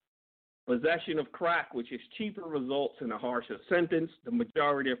incarcerated. Possession of crack, which is cheaper, results in a harsher sentence. The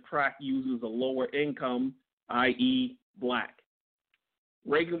majority of crack users are lower income, i.e., black.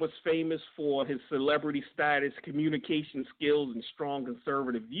 Reagan was famous for his celebrity status, communication skills, and strong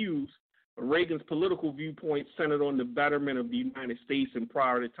conservative views. But Reagan's political viewpoint centered on the betterment of the United States and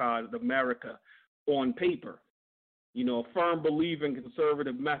prioritized America on paper. A firm believer in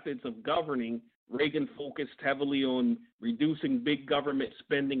conservative methods of governing, Reagan focused heavily on reducing big government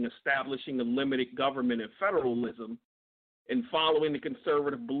spending, establishing a limited government and federalism. And following the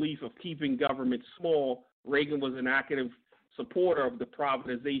conservative belief of keeping government small, Reagan was an active supporter of the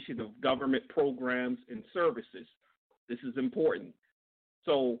privatization of government programs and services. This is important.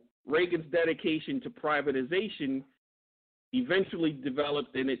 So Reagan's dedication to privatization eventually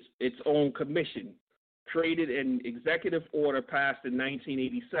developed in its own commission. Created an executive order passed in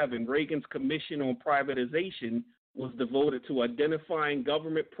 1987, Reagan's Commission on Privatization was devoted to identifying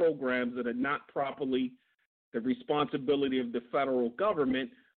government programs that are not properly the responsibility of the federal government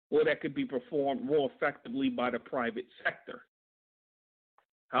or that could be performed more effectively by the private sector.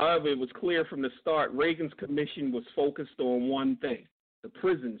 However, it was clear from the start Reagan's commission was focused on one thing, the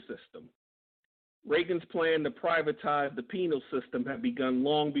prison system. Reagan's plan to privatize the penal system had begun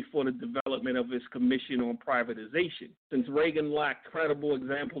long before the development of his commission on privatization. Since Reagan lacked credible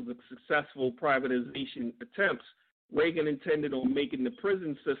examples of successful privatization attempts, Reagan intended on making the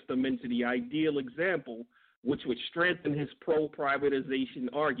prison system into the ideal example, which would strengthen his pro-privatization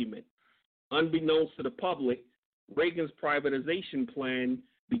argument. Unbeknownst to the public, Reagan's privatization plan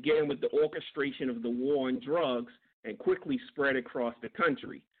began with the orchestration of the war on drugs and quickly spread across the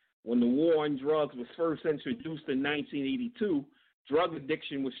country. When the war on drugs was first introduced in 1982, drug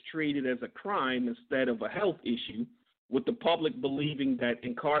addiction was treated as a crime instead of a health issue, with the public believing that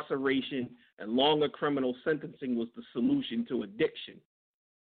incarceration and longer criminal sentencing was the solution to addiction.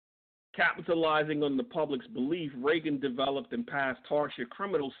 Capitalizing on the public's belief, Reagan developed and passed harsher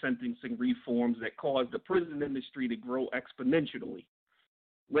criminal sentencing reforms that caused the prison industry to grow exponentially.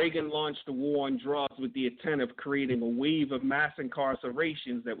 Reagan launched the war on drugs with the intent of creating a wave of mass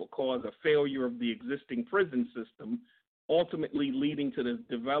incarcerations that would cause a failure of the existing prison system, ultimately leading to the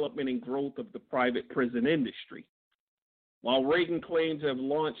development and growth of the private prison industry. While Reagan claimed to have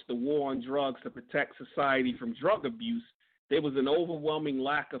launched the war on drugs to protect society from drug abuse, there was an overwhelming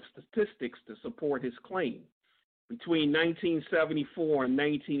lack of statistics to support his claim. Between 1974 and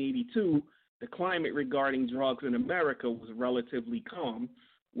 1982, the climate regarding drugs in America was relatively calm,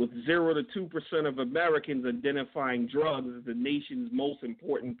 with 0 to 2% of Americans identifying drugs as the nation's most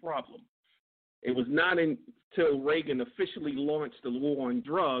important problem. It was not until Reagan officially launched the war on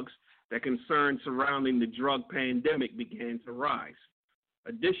drugs that concerns surrounding the drug pandemic began to rise.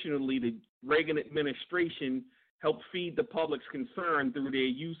 Additionally, the Reagan administration helped feed the public's concern through their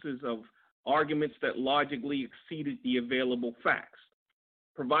uses of arguments that logically exceeded the available facts.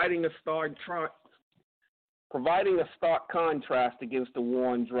 Providing a stark contrast against the war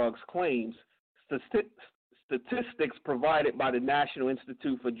on drugs claims, statistics provided by the National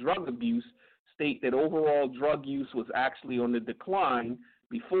Institute for Drug Abuse state that overall drug use was actually on the decline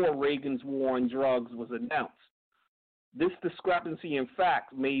before Reagan's war on drugs was announced. This discrepancy in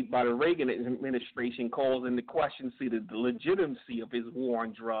fact made by the Reagan administration calls into question the legitimacy of his war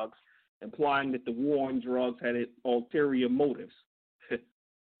on drugs, implying that the war on drugs had ulterior motives.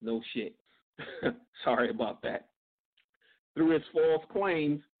 No shit. Sorry about that. Through his false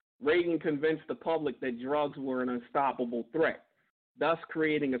claims, Reagan convinced the public that drugs were an unstoppable threat, thus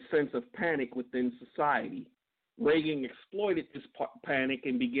creating a sense of panic within society. Reagan exploited this panic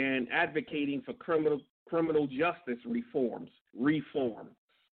and began advocating for criminal justice reform,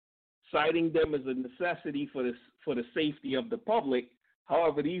 citing them as a necessity for the safety of the public.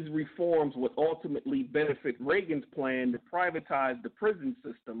 However, these reforms would ultimately benefit Reagan's plan to privatize the prison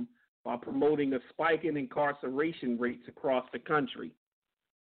system by promoting a spike in incarceration rates across the country.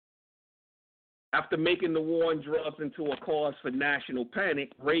 After making the war on drugs into a cause for national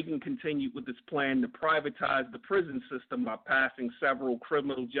panic, Reagan continued with his plan to privatize the prison system by passing several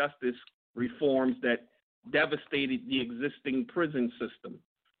criminal justice reforms that devastated the existing prison system.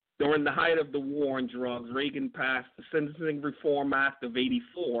 During the height of the war on drugs, Reagan passed the Sentencing Reform Act of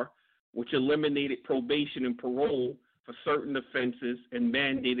 '84, which eliminated probation and parole for certain offenses and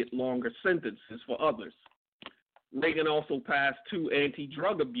mandated longer sentences for others. Reagan also passed 2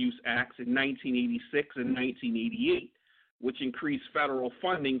 anti-drug abuse acts in 1986 and 1988, which increased federal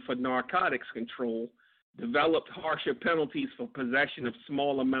funding for narcotics control, developed harsher penalties for possession of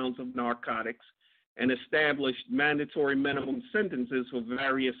small amounts of narcotics, and established mandatory minimum sentences for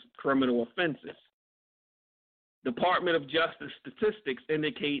various criminal offenses. Department of Justice statistics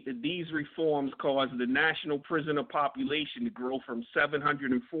indicate that these reforms caused the national prisoner population to grow from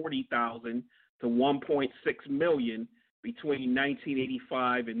 740,000 to 1.6 million between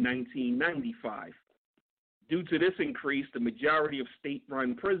 1985 and 1995. Due to this increase, the majority of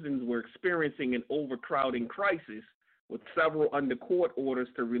state-run prisons were experiencing an overcrowding crisis, with several under court orders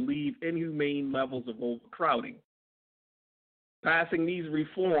to relieve inhumane levels of overcrowding. Passing these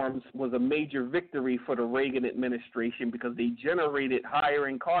reforms was a major victory for the Reagan administration because they generated higher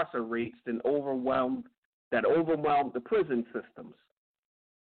incarceration rates that overwhelmed the prison systems.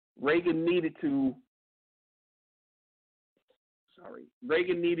 Reagan needed to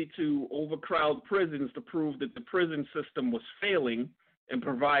overcrowd prisons to prove that the prison system was failing and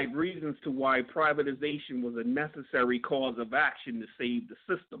provide reasons to why privatization was a necessary cause of action to save the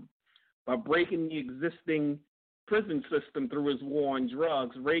system. By breaking the existing prison system through his war on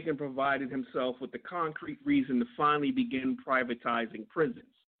drugs, Reagan provided himself with the concrete reason to finally begin privatizing prisons.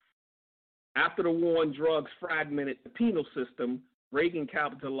 After the war on drugs fragmented the penal system, Reagan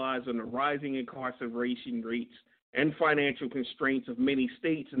capitalized on the rising incarceration rates and financial constraints of many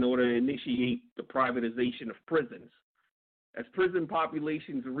states in order to initiate the privatization of prisons. As prison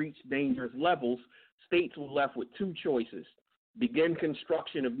populations reached dangerous levels, states were left with two choices: begin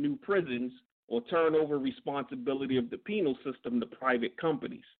construction of new prisons or turn over responsibility of the penal system to private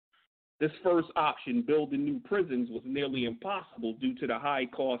companies. This first option, building new prisons, was nearly impossible due to the high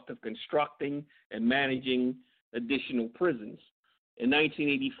cost of constructing and managing additional prisons. In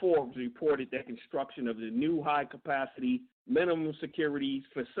 1984, it was reported that construction of the new high-capacity minimum security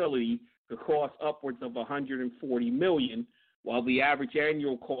facility could cost upwards of $140 million, while the average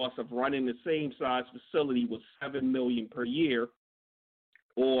annual cost of running the same size facility was $7 million per year,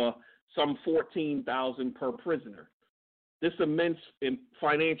 or some $14,000 per prisoner. This immense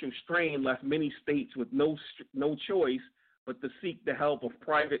financial strain left many states with no choice but to seek the help of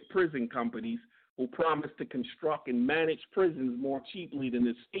private prison companies who promised to construct and manage prisons more cheaply than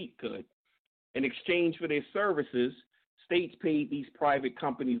the state could. In exchange for their services, states paid these private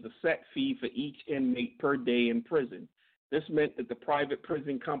companies a set fee for each inmate per day in prison. This meant that the private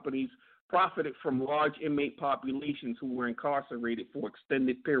prison companies profited from large inmate populations who were incarcerated for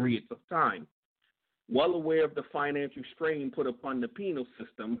extended periods of time. Well aware of the financial strain put upon the penal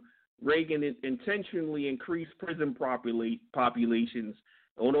system, Reagan intentionally increased prison populations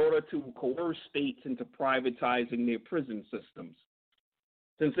in order to coerce states into privatizing their prison systems.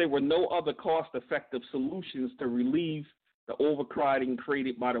 Since there were no other cost-effective solutions to relieve the overcrowding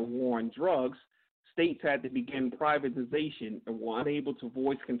created by the war on drugs, states had to begin privatization and were unable to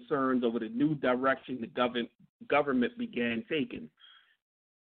voice concerns over the new direction the government began taking.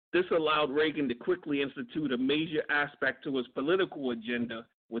 This allowed Reagan to quickly institute a major aspect to his political agenda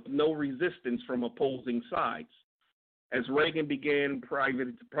with no resistance from opposing sides. As Reagan began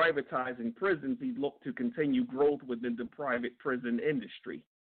privatizing prisons, he looked to continue growth within the private prison industry.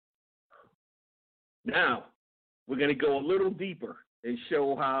 Now, we're going to go a little deeper and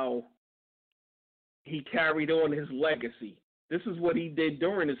show how he carried on his legacy. This is what he did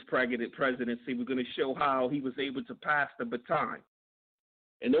during his presidency. We're going to show how he was able to pass the baton.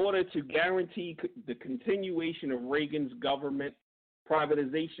 In order to guarantee the continuation of Reagan's government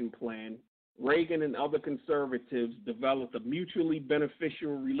privatization plan, Reagan and other conservatives developed a mutually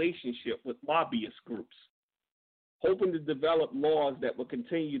beneficial relationship with lobbyist groups. Hoping to develop laws that would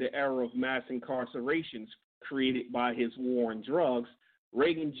continue the era of mass incarcerations created by his war on drugs,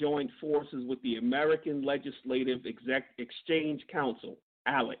 Reagan joined forces with the American Legislative Exchange Council,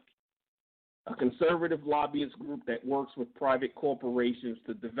 ALEC, a conservative lobbyist group that works with private corporations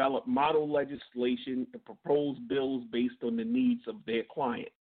to develop model legislation and propose bills based on the needs of their client.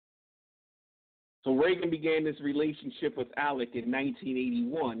 So Reagan began this relationship with ALEC in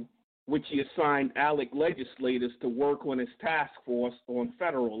 1981, which he assigned ALEC legislators to work on his task force on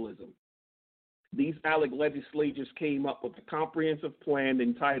federalism. These ALEC legislators came up with a comprehensive plan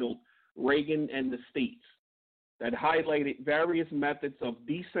entitled Reagan and the States that highlighted various methods of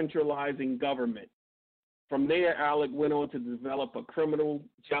decentralizing government. From there, ALEC went on to develop a criminal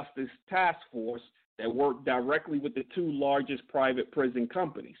justice task force that worked directly with the two largest private prison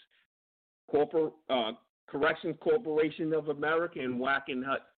companies, Corrections Corporation of America and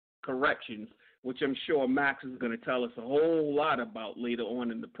Wackenhut Corrections, which I'm sure Max is going to tell us a whole lot about later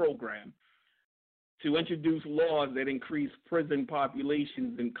on in the program, to introduce laws that increase prison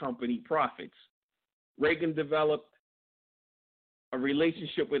populations and company profits. Reagan developed a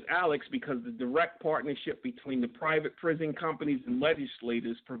relationship with ALEC because the direct partnership between the private prison companies and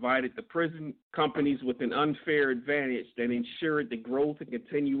legislators provided the prison companies with an unfair advantage that ensured the growth and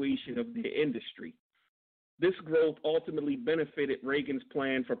continuation of their industry. This growth ultimately benefited Reagan's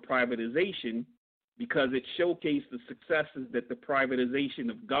plan for privatization because it showcased the successes that the privatization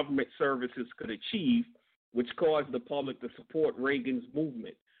of government services could achieve, which caused the public to support Reagan's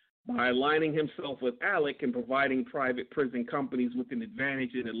movement. By aligning himself with ALEC and providing private prison companies with an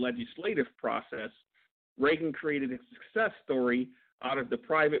advantage in the legislative process, Reagan created a success story out of the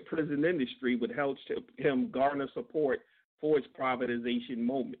private prison industry, which helped him garner support for its privatization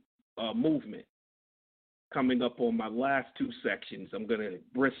movement. Coming up on my last two sections, I'm going to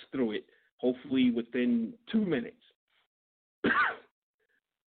brisk through it, hopefully within 2 minutes.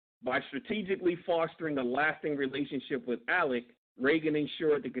 By strategically fostering a lasting relationship with ALEC, Reagan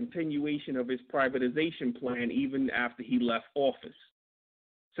ensured the continuation of his privatization plan even after he left office.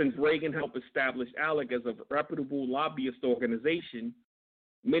 Since Reagan helped establish ALEC as a reputable lobbyist organization,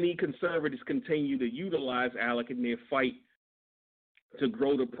 many conservatives continue to utilize ALEC in their fight to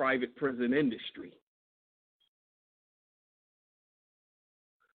grow the private prison industry.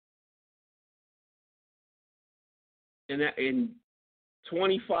 In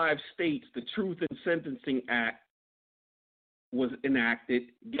 25 states, the Truth in Sentencing Act was enacted,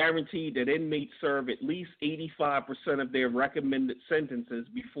 guaranteed that inmates serve at least 85% of their recommended sentences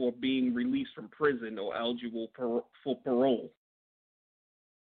before being released from prison or eligible for parole.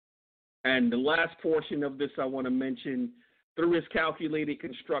 And the last portion of this I want to mention, through his calculated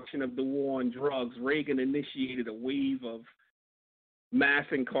construction of the war on drugs, Reagan initiated a wave of mass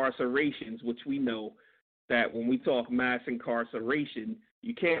incarcerations, which we know that when we talk mass incarceration,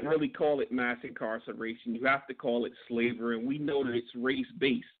 you can't really call it mass incarceration. You have to call it slavery, and we know that it's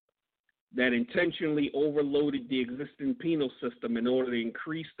race-based, that intentionally overloaded the existing penal system in order to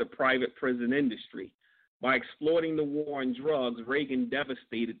increase the private prison industry. By exploiting the war on drugs, Reagan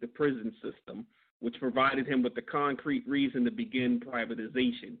devastated the prison system, which provided him with the concrete reason to begin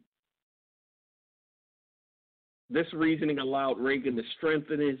privatization. This reasoning allowed Reagan to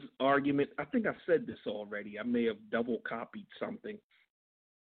strengthen his argument. I think I said this already. I may have double copied something.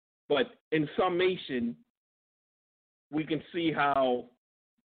 But in summation, we can see how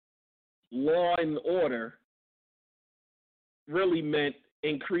law and order really meant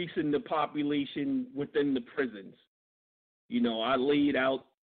increasing the population within the prisons. You know, I laid out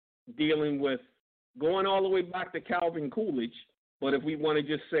dealing with going all the way back to Calvin Coolidge, but if we want to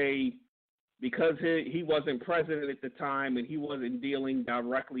just say because he wasn't president at the time and he wasn't dealing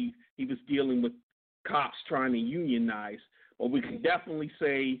directly, he was dealing with cops trying to unionize. But we can definitely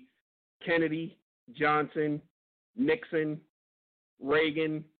say Kennedy, Johnson, Nixon,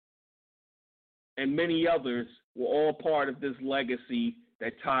 Reagan, and many others were all part of this legacy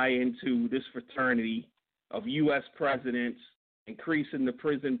that tie into this fraternity of U.S. presidents, increasing the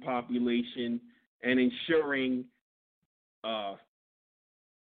prison population, and ensuring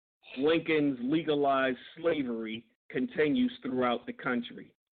Lincoln's legalized slavery continues throughout the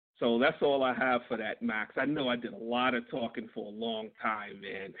country. So that's all I have for that, Max. I know I did a lot of talking for a long time,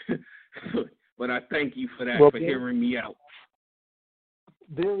 man. But I thank you for that, for hearing me out.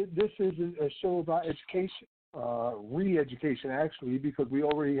 This is a show about education, re-education, actually, because we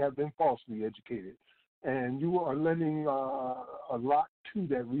already have been falsely educated. And you are lending a lot to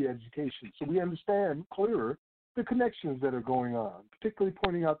that re-education. So we understand clearer the connections that are going on, particularly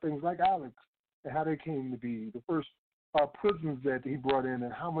pointing out things like Alex and how they came to be, the first prisons that he brought in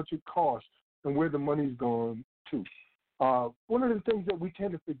and how much it costs and where the money's going to. One of the things that we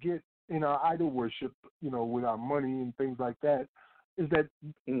tend to forget in our idol worship, you know, with our money and things like that, is that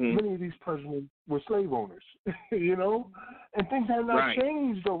many of these presidents were slave owners, you know, and things have not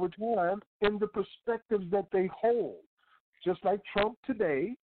changed over time in the perspectives that they hold. Just like Trump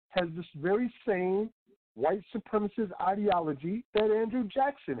today has this very same white supremacist ideology that Andrew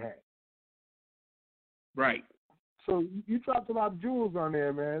Jackson had. Right. So you talked about Jules on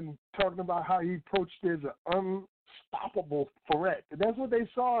there, man, talking about how he approached it as an unstoppable threat. And that's what they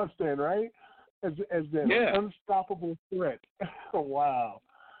saw us then, right? As an unstoppable threat. Wow.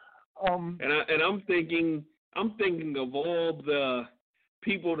 And I'm thinking of all the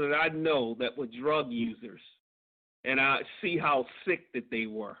people that I know that were drug users, and I see how sick that they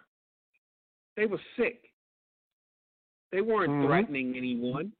were. They were sick. They weren't threatening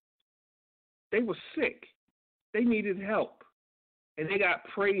anyone. They were sick. They needed help, and they got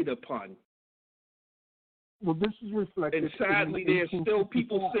preyed upon. Well, this is reflected. And sadly, there's still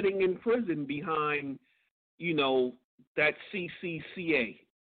people sitting in prison behind, you know, that CCCA,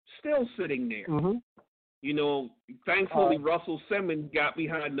 still sitting there. You know, thankfully, Russell Simmons got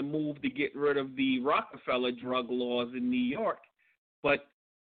behind the move to get rid of the Rockefeller drug laws in New York. But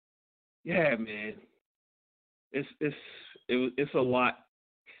yeah, man, it's a lot.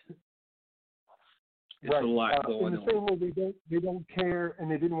 It's a lot going on. In the same way, they don't care and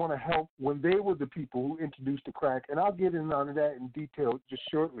they didn't want to help when they were the people who introduced the crack. And I'll get in on that in detail just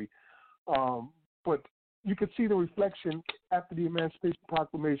shortly. But you could see the reflection after the Emancipation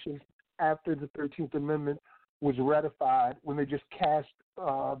Proclamation, after the 13th Amendment was ratified, when they just cast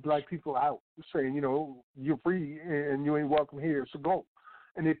black people out, saying, you know, you're free and you ain't welcome here, so go.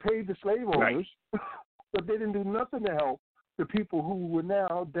 And they paid the slave owners, but they didn't do nothing to help the people who were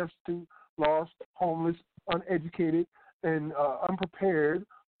now destitute, lost, homeless, uneducated, and unprepared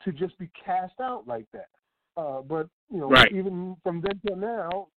to just be cast out like that. But, even from then till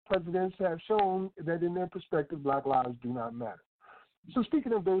now, presidents have shown that in their perspective, black lives do not matter. So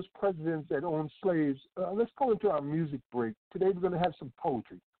speaking of those presidents that owned slaves, let's go into our music break. Today we're going to have some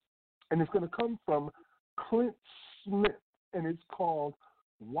poetry, and it's going to come from Clint Smith, and it's called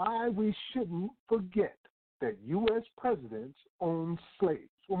Why We Shouldn't Forget That U.S. Presidents Owned Slaves.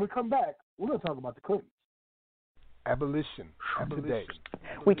 When we come back, we're going to talk about the Clintons. Abolition today.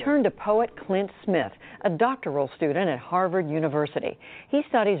 We turn to poet Clint Smith, a doctoral student at Harvard University. He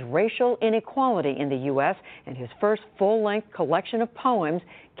studies racial inequality in the U.S., and his first full-length collection of poems,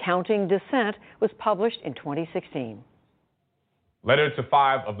 Counting Dissent, was published in 2016. Letter to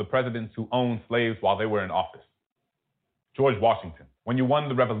 5 of the presidents who owned slaves while they were in office. George Washington, when you won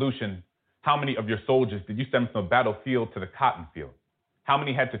the Revolution, how many of your soldiers did you send from the battlefield to the cotton field? How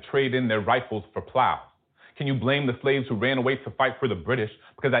many had to trade in their rifles for plows? Can you blame the slaves who ran away to fight for the British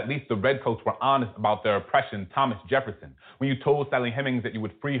because at least the redcoats were honest about their oppression? Thomas Jefferson, when you told Sally Hemings that you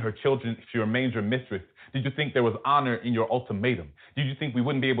would free her children if she remained your mistress, did you think there was honor in your ultimatum? Did you think we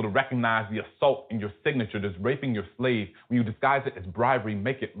wouldn't be able to recognize the assault in your signature, just raping your slave, when you disguise it as bribery,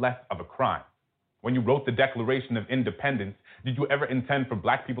 make it less of a crime? When you wrote the Declaration of Independence, did you ever intend for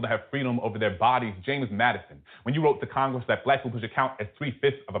black people to have freedom over their bodies? James Madison, when you wrote to Congress that black people should count as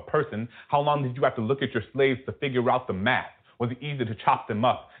 3/5 of a person, how long did you have to look at your slaves to figure out the math? Was it easy to chop them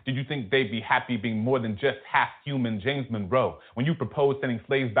up? Did you think they'd be happy being more than just half human? James Monroe, when you proposed sending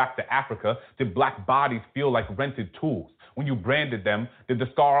slaves back to Africa, did black bodies feel like rented tools? When you branded them, did the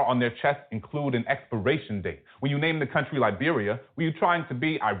scar on their chest include an expiration date? When you named the country Liberia, were you trying to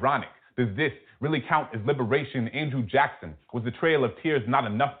be ironic? Does this really count as liberation? Andrew Jackson, was the Trail of Tears not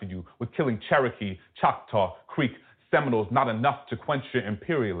enough for you? Was killing Cherokee, Choctaw, Creek, Seminoles not enough to quench your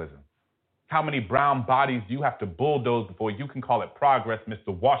imperialism? How many brown bodies do you have to bulldoze before you can call it progress,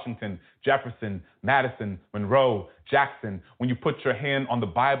 Mr. Washington, Jefferson, Madison, Monroe, Jackson? When you put your hand on the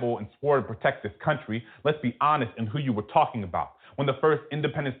Bible and swore to protect this country, let's be honest in who you were talking about. When the first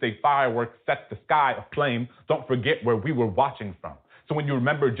Independence Day fireworks set the sky aflame, don't forget where we were watching from. So when you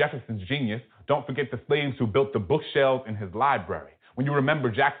remember Jefferson's genius, don't forget the slaves who built the bookshelves in his library. When you remember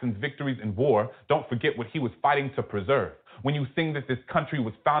Jackson's victories in war, don't forget what he was fighting to preserve. When you sing that this country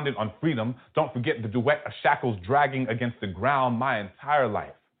was founded on freedom, don't forget the duet of shackles dragging against the ground my entire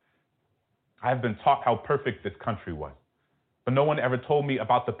life. I have been taught how perfect this country was, but no one ever told me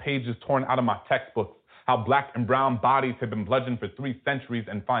about the pages torn out of my textbooks, how black and brown bodies have been bludgeoned for 3 centuries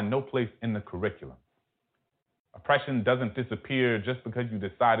and find no place in the curriculum. Oppression doesn't disappear just because you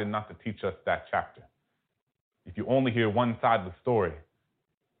decided not to teach us that chapter. If you only hear one side of the story,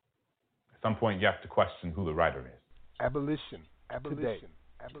 at some point you have to question who the writer is. Abolition. Today.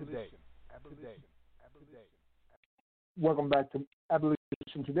 Welcome back to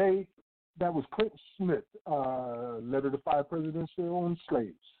Abolition Today. That was Clint Smith, Letter to 5 Presidents Who Owned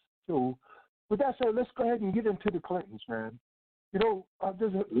Slaves. So with that said, let's go ahead and get into the Clintons, man.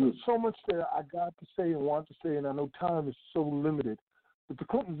 There's so much that I got to say and want to say, and I know time is so limited. But the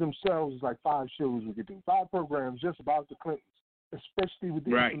Clintons themselves is like 5 shows we could do, 5 programs just about the Clintons, especially with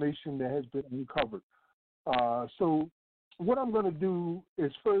the information that has been uncovered. So what I'm going to do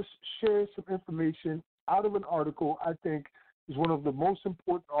is first share some information out of an article I think is one of the most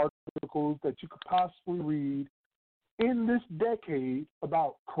important articles that you could possibly read in this decade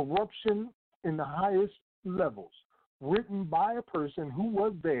about corruption in the highest levels, written by a person who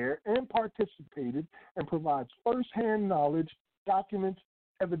was there and participated and provides firsthand knowledge, documents,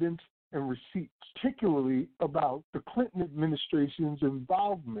 evidence, and receipts, particularly about the Clinton administration's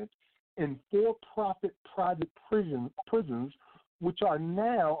involvement in for-profit private prisons, which are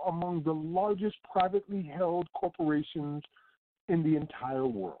now among the largest privately held corporations in the entire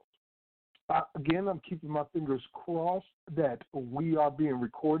world. Again, I'm keeping my fingers crossed that we are being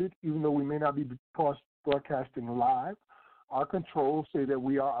recorded, even though we may not be broadcasting live. Our controls say that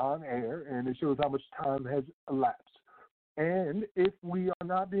we are on air, and it shows how much time has elapsed. And if we are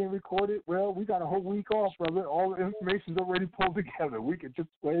not being recorded, well, we got a whole week off, brother. All the information's already pulled together. We can just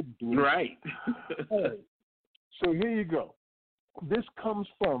go ahead and do it. Right. All right. So here you go. This comes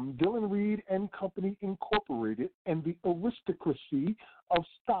from Dillon Reed and Company Incorporated and the Aristocracy of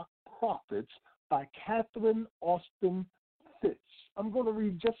Stock Profits by Catherine Austin Fitz. I'm going to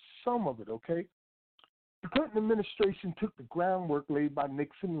read just some of it, okay? The Clinton administration took the groundwork laid by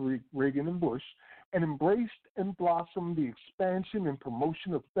Nixon, Reagan, and Bush and embraced and blossomed the expansion and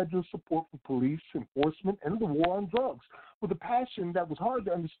promotion of federal support for police enforcement and the war on drugs with a passion that was hard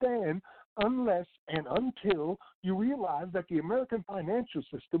to understand unless and until you realized that the American financial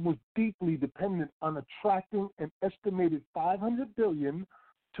system was deeply dependent on attracting an estimated $500 billion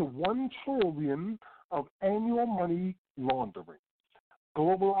to $1 trillion of annual money laundering.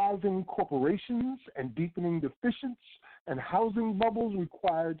 Globalizing corporations and deepening deficits and housing bubbles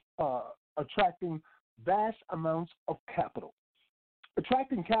required attracting vast amounts of capital.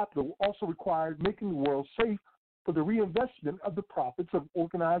 Attracting capital also required making the world safe for the reinvestment of the profits of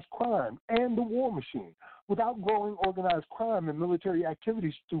organized crime and the war machine. Without growing organized crime and military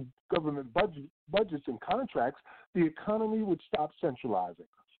activities through government budgets and contracts, the economy would stop centralizing.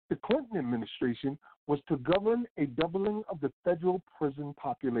 The Clinton administration was to govern a doubling of the federal prison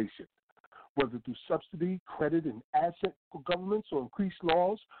population. Whether through subsidy, credit, and asset governments or increased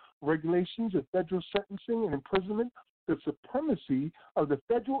laws, regulations of federal sentencing and imprisonment, the supremacy of the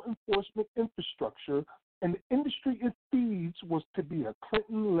federal enforcement infrastructure and the industry it feeds was to be a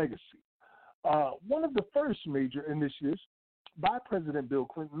Clinton legacy. One of the first major initiatives by President Bill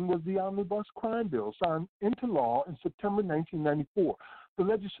Clinton was the Omnibus Crime Bill, signed into law in September 1994. The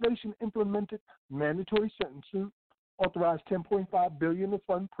legislation implemented mandatory sentencing, authorized $10.5 billion to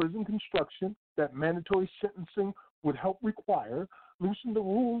fund prison construction that mandatory sentencing would help require, loosened the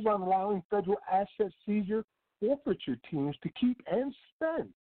rules on allowing federal asset seizure forfeiture teams to keep and spend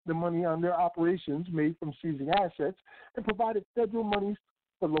the money on their operations made from seizing assets, and provided federal monies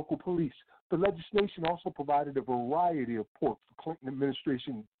for local police. The legislation also provided a variety of pork for Clinton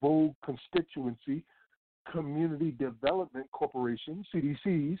administration vogue constituency, Community Development Corporation,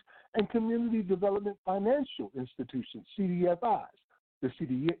 CDCs, and Community Development Financial Institutions, CDFIs. The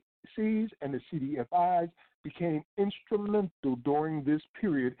CDCs and the CDFIs became instrumental during this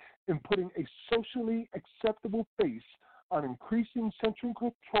period in putting a socially acceptable face on increasing central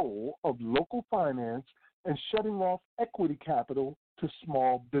control of local finance and shutting off equity capital to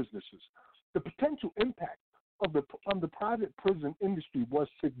small businesses. The potential impact on the private prison industry was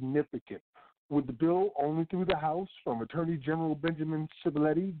significant. With the bill only through the House from Attorney General Benjamin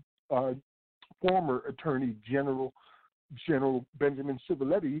Civiletti, former Attorney General Benjamin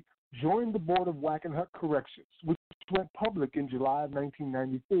Civiletti joined the board of Wackenhut Corrections, which went public in July of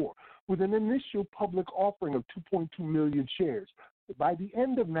 1994 with an initial public offering of 2.2 million shares. By the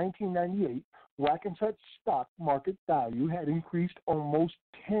end of 1998, Wackenhut's stock market value had increased almost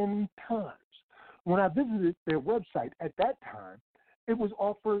 10 times. When I visited their website at that time, it was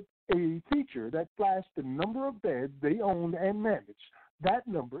offered a feature that flashed the number of beds they owned and managed. That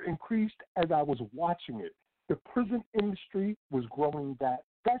number increased as I was watching it. The prison industry was growing that.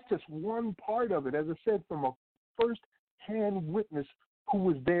 That's just one part of it, as I said, from a first-hand witness who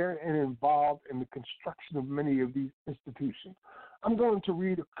was there and involved in the construction of many of these institutions. I'm going to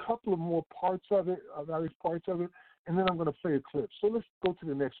read a couple of more parts of it, various parts of it, and then I'm going to play a clip. So let's go to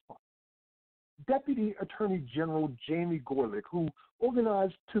the next part. Deputy Attorney General Jamie Gorelick, who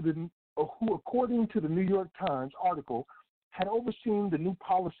according to the New York Times article, had overseen the new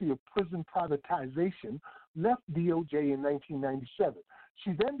policy of prison privatization, left DOJ in 1997.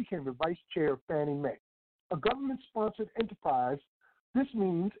 She then became the vice chair of Fannie Mae, a government-sponsored enterprise. This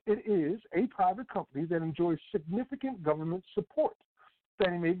means it is a private company that enjoys significant government support.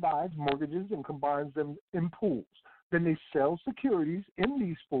 Fannie Mae buys mortgages and combines them in pools. Then they sell securities in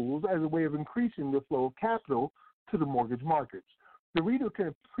these pools as a way of increasing the flow of capital to the mortgage markets. The reader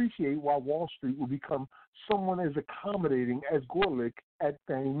can appreciate why Wall Street will become someone as accommodating as Gorelick at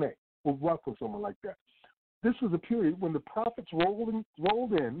Fannie Mae, will work with someone like that. This was a period when the profits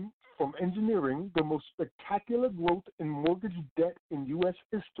rolled in from engineering the most spectacular growth in mortgage debt in U.S.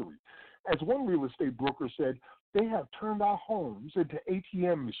 history. As one real estate broker said, they have turned our homes into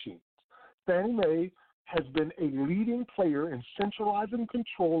ATM machines. Fannie Mae has been a leading player in centralizing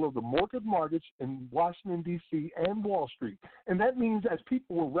control of the mortgage markets in Washington, D.C. and Wall Street. And that means as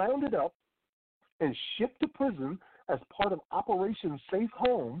people were rounded up and shipped to prison as part of Operation Safe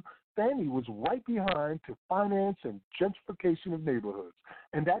Home, Fannie was right behind to finance and gentrification of neighborhoods.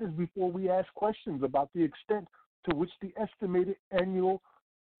 And that is before we ask questions about the extent to which the estimated annual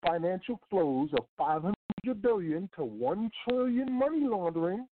financial flows of $500 billion to $1 trillion money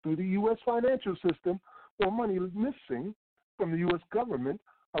laundering through the U.S. financial system, or money missing from the U.S. government,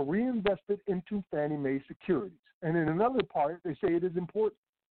 are reinvested into Fannie Mae securities. And in another part, they say it is important.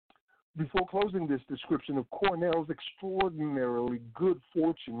 Before closing this description of Cornell's extraordinarily good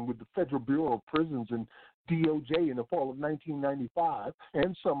fortune with the Federal Bureau of Prisons and DOJ in the fall of 1995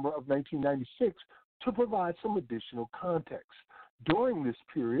 and summer of 1996, to provide some additional context. During this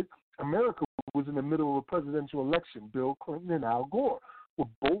period, America was in the middle of a presidential election. Bill Clinton and Al Gore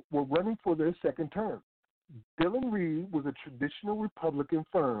were running for their second term. Dillon Reed was a traditional Republican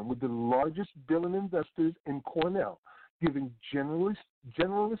firm with the largest billion investors in Cornell, giving generously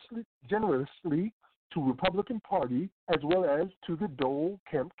to Republican Party as well as to the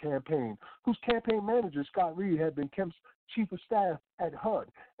Dole-Kemp campaign, whose campaign manager, Scott Reed, had been Kemp's chief of staff at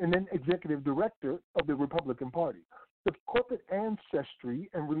HUD and then executive director of the Republican Party. The corporate ancestry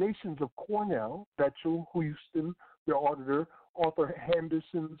and relations of Cornell, Vetchel, Houston, their auditor, Arthur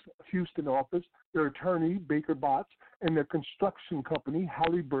Henderson's Houston office, their attorney, Baker Botts, and their construction company,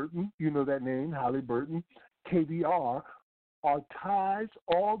 Halliburton, you know that name, Halliburton, KBR, are ties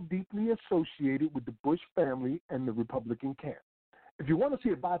all deeply associated with the Bush family and the Republican camp. If you want to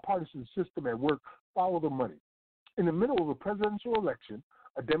see a bipartisan system at work, follow the money. In the middle of a presidential election,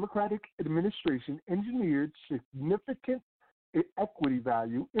 a Democratic administration engineered significant equity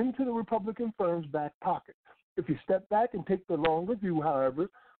value into the Republican firm's back pocket. If you step back and take the longer view, however,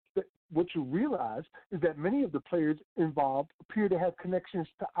 what you realize is that many of the players involved appear to have connections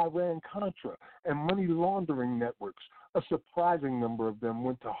to Iran-Contra and money laundering networks. A surprising number of them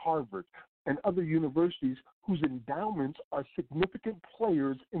went to Harvard and other universities whose endowments are significant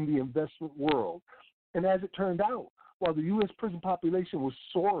players in the investment world. And as it turned out, while the U.S. prison population was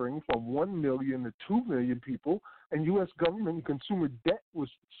soaring from 1 million to 2 million people and U.S. government and consumer debt was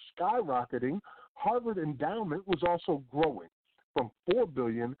skyrocketing, Harvard endowment was also growing from $4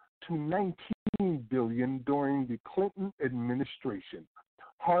 billion to $19 billion during the Clinton administration.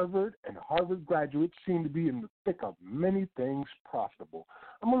 Harvard and Harvard graduates seem to be in the thick of many things profitable.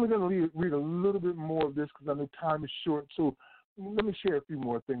 I'm only going to read a little bit more of this because I know time is short, so let me share a few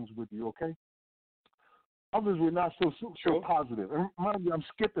more things with you, okay? Others were not so positive. And mind you, I'm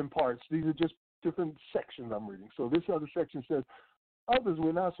skipping parts. These are just different sections I'm reading. So this other section says, others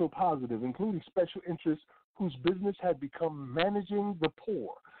were not so positive, including special interests whose business had become managing the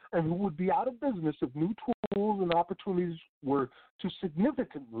poor and who would be out of business if new tools and opportunities were to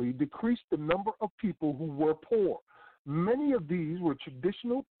significantly decrease the number of people who were poor. Many of these were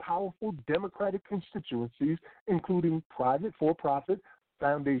traditional, powerful Democratic constituencies, including private for-profit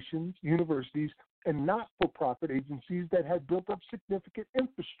foundations, universities, and not-for-profit agencies that had built up significant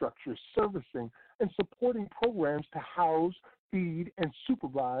infrastructure, servicing, and supporting programs to house, feed, and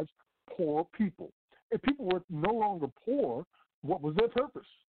supervise poor people. If people were no longer poor, what was their purpose?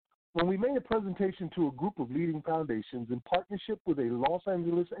 When we made a presentation to a group of leading foundations in partnership with a Los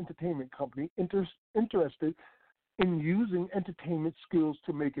Angeles entertainment company interested in using entertainment skills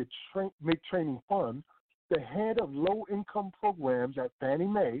to make training fun, the head of low-income programs at Fannie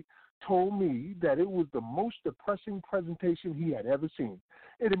Mae told me that it was the most depressing presentation he had ever seen.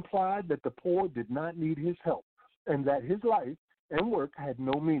 It implied that the poor did not need his help and that his life and work had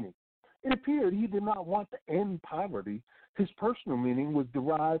no meaning. It appeared he did not want to end poverty. His personal meaning was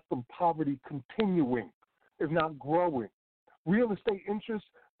derived from poverty continuing, if not growing. Real estate interests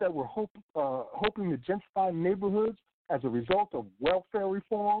that were hoping to gentrify neighborhoods as a result of welfare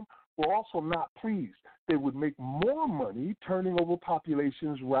reform were also not pleased. They would make more money turning over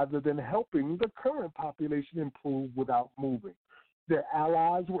populations rather than helping the current population improve without moving. Their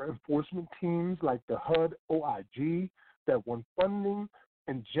allies were enforcement teams like the HUD OIG that won funding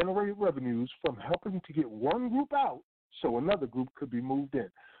and generated revenues from helping to get one group out so another group could be moved in.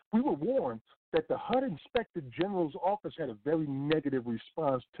 We were warned that the HUD Inspector General's office had a very negative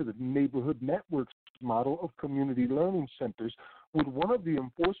response to the neighborhood networks model of community learning centers, with one of the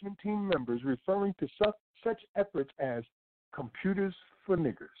enforcement team members referring to such efforts as computers for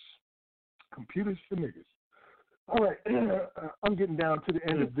niggers. Computers for niggers. All right, I'm getting down to the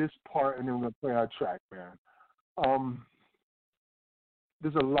end of this part, and then we're going to play our track, man.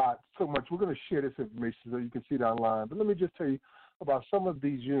 There's a lot, so much. We're going to share this information so you can see it online. But let me just tell you about some of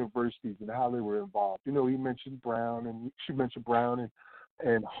these universities and how they were involved. You know, he mentioned Brown, and she mentioned Brown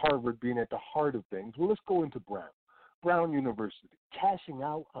and Harvard being at the heart of things. Well, let's go into Brown. Brown University, cashing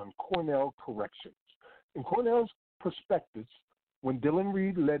out on Cornell corrections. In Cornell's prospectus, when Dillon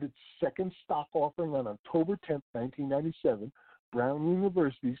Reed led its second stock offering on October 10, 1997, Brown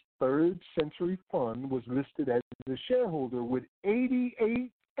University's Third Century Fund was listed as a shareholder with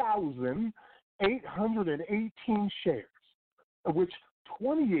 88,818 shares, of which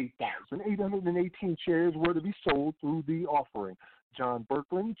 28,818 shares were to be sold through the offering. John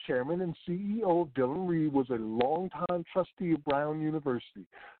Birkeland, chairman and CEO of Dillon Reed, was a longtime trustee of Brown University.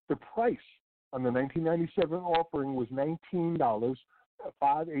 The price on the 1997 offering was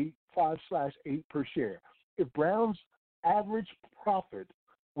 $19.585/8 per share. If Brown's average profit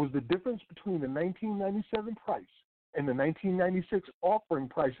was the difference between the 1997 price and the 1996 offering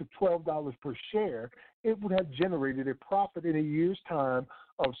price of $12 per share, it would have generated a profit in a year's time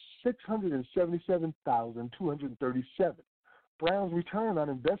of $677,237. Brown's return on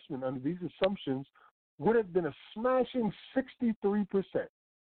investment under these assumptions would have been a smashing 63%.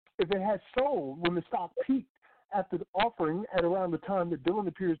 If it had sold when the stock peaked after the offering at around the time that Dillon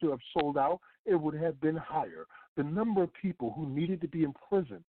appears to have sold out, it would have been higher. The number of people who needed to be in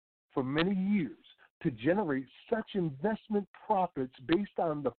prison for many years to generate such investment profits based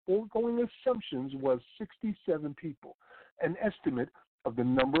on the foregoing assumptions was 67 people. An estimate of the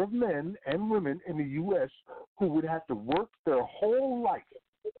number of men and women in the U.S. who would have to work their whole life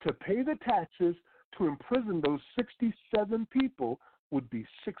to pay the taxes to imprison those 67 people would be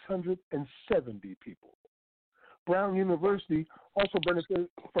 670 people. Brown University also benefited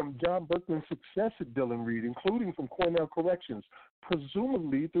from John Berkman's success at Dillon Reed, including from Cornell Corrections,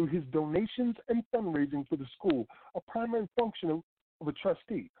 presumably through his donations and fundraising for the school, a primary function of a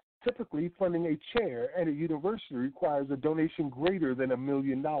trustee. Typically, funding a chair at a university requires a donation greater than $1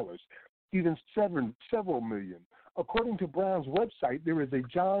 million, even several million. According to Brown's website, there is a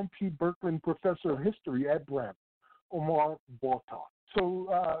John P. Berkman Professor of History at Brown, Omar Baltar. So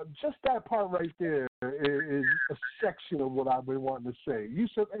just that part right there is a section of what I've been wanting to say.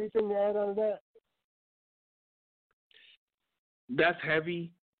 Yusuf, anything to add on to that? That's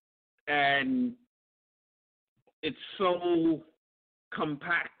heavy, and it's so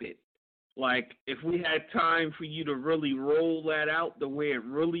compacted. Like, if we had time for you to really roll that out the way it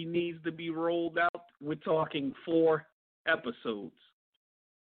really needs to be rolled out, we're talking 4 episodes.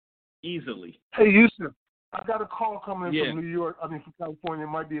 Easily. Hey, Yusuf, I got a call coming in from from California. It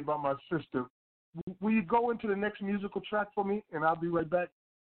might be about my sister. Will you go into the next musical track for me, and I'll be right back?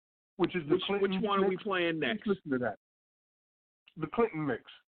 Which is the Clinton Which one mix. are we playing next? Let's listen to that. The Clinton mix.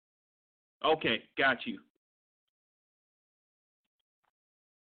 Okay, got you.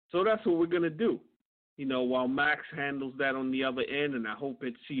 So that's what we're going to do. You know, while Max handles that on the other end, and I hope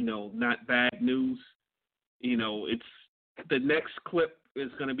it's, not bad news. It's the next clip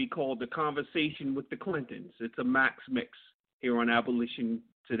is going to be called The Conversation with the Clintons. It's a Max mix here on Abolition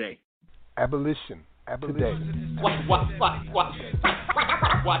Today. Abolition Today.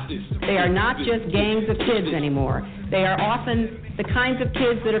 Watch this. They are not just gangs of kids anymore. They are often the kinds of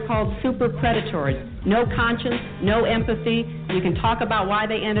kids that are called super predators. No conscience, no empathy. You can talk about why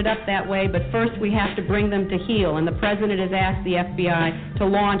they ended up that way, but first we have to bring them to heel. And the president has asked the FBI to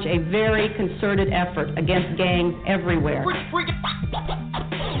launch a very concerted effort against gangs everywhere.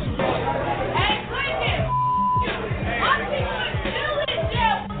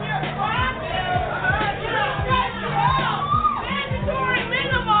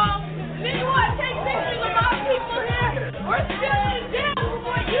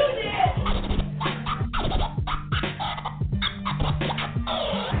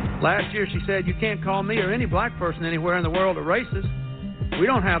 Last year she said, you can't call me or any black person anywhere in the world a racist. We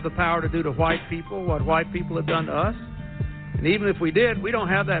don't have the power to do to white people what white people have done to us. And even if we did, we don't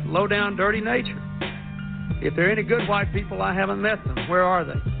have that low-down, dirty nature. If there are any good white people, I haven't met them. Where are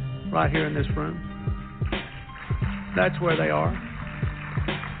they? Right here in this room. That's where they are.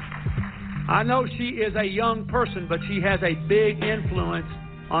 I know she is a young person, but she has a big influence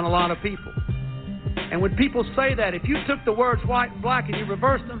on a lot of people. And when people say that, if you took the words white and black and you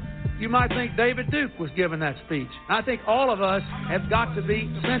reversed them, you might think David Duke was giving that speech. I think all of us have got to be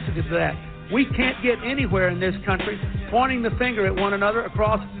sensitive to that. We can't get anywhere in this country pointing the finger at one another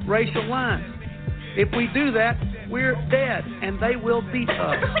across racial lines. If we do that, we're dead, and they will beat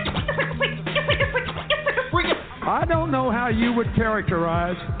us. I don't know how you would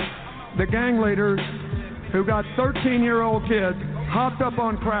characterize the gang leaders who got 13-year-old kids hopped up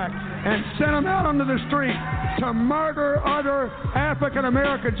on crack and sent them out onto the street to murder other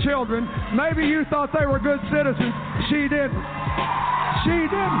African-American children. Maybe you thought they were good citizens. She didn't. She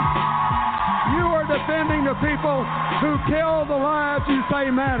didn't. You are defending the people who kill the lives you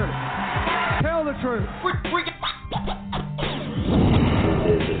say matter. Tell the truth.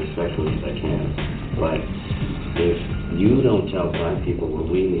 As respectfully as I can, but if you don't tell black people what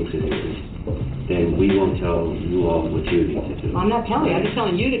we need to do, then we won't tell you all what you need to do. I'm not telling you. I'm just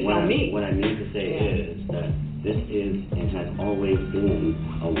telling you to tell me. What I mean to say is that this is and has always been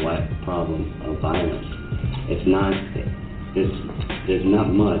a white problem of violence. It's not. There's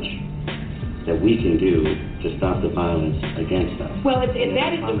not much that we can do to stop the violence against us. Well, that is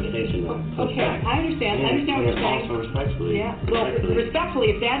conversation. Okay, I understand. I understand what you're saying. Also respectfully. Yeah. Well,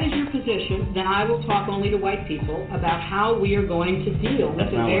 respectfully, if that is your position, then I will talk only to white people about how we are going to deal with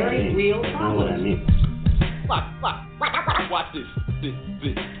a very real problem. That's not what I mean. Watch this.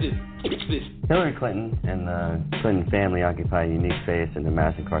 Hillary Clinton and the Clinton family occupy a unique space in the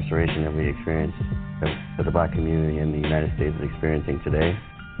mass incarceration that we experience, that the black community in the United States is experiencing today,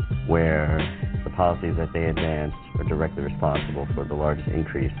 where the policies that they advanced are directly responsible for the largest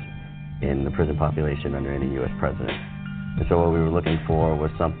increase in the prison population under any U.S. president. And so what we were looking for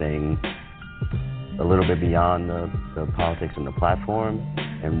was something a little bit beyond the politics and the platform,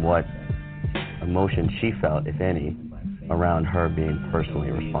 and what emotion she felt, if any, around her being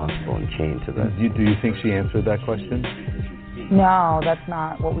personally responsible and chained to this. Do you think she answered that question? No, that's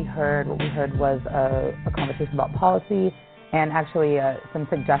not what we heard. What we heard was a conversation about policy and actually some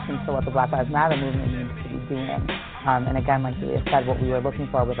suggestions for what the Black Lives Matter movement needs to be doing. And again, like Julia said, what we were looking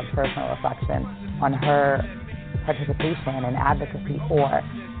for was a personal reflection on her participation and advocacy for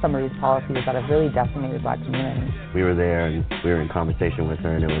some of these policies that have really decimated the black community. We were there and we were in conversation with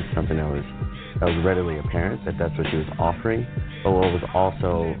her, and it was something that was readily apparent that that's what she was offering. But what was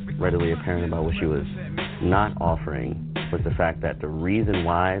also readily apparent about what she was not offering was the fact that the reason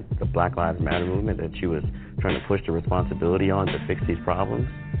why the Black Lives Matter movement that she was trying to push the responsibility on to fix these problems,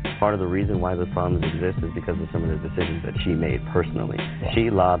 part of the reason why those problems exist is because of some of the decisions that she made personally.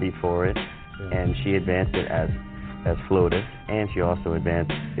 She lobbied for it, and she advanced it as FLOTUS, and she also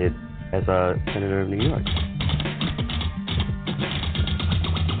advanced it as a senator of New York.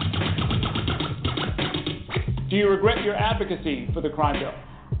 Do you regret your advocacy for the crime bill?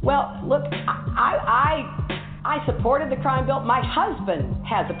 Well, look, I supported the crime bill. My husband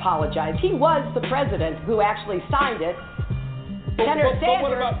has apologized. He was the president who actually signed it. Senator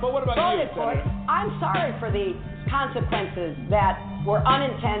Sanders voted for it. I'm sorry for the consequences that were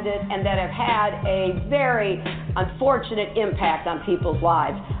unintended and that have had a very unfortunate impact on people's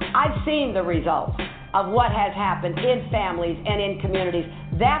lives. I've seen the results of what has happened in families and in communities.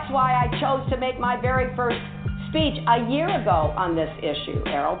 That's why I chose to make my very first speech a year ago on this issue,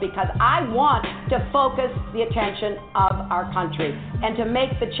 Errol, because I want to focus the attention of our country and to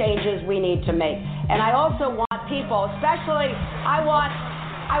make the changes we need to make. And I also want people, especially I want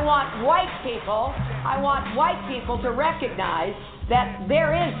white people to recognize that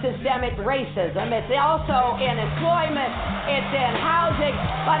there is systemic racism. It's also in employment, it's in housing,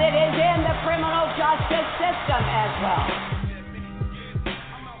 but it is in the criminal justice system as well.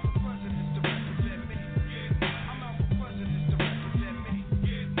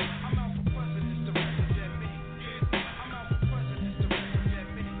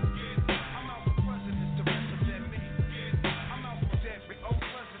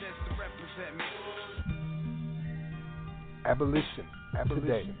 Abolition.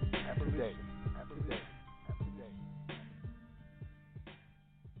 Today.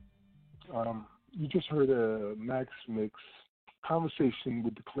 You just heard a Max Mix conversation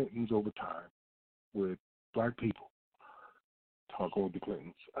with the Clintons over time, with black people talking with the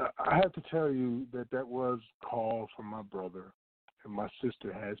Clintons. I have to tell you that was a call from my brother, and my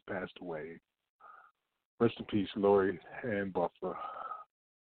sister has passed away. Rest in peace, Lori Ann Butler,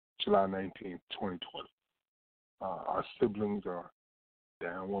 July 19th, 2020. Our siblings are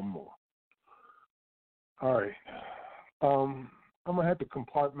down one more. All right. I'm going to have to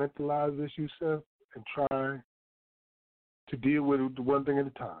compartmentalize this, Yusef, and try to deal with it one thing at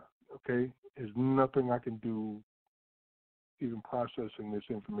a time, okay? There's nothing I can do. Even processing this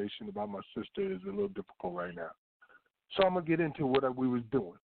information about my sister is a little difficult right now. So I'm going to get into what we was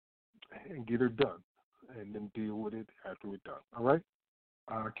doing and get her done, and then deal with it after we're done, all right?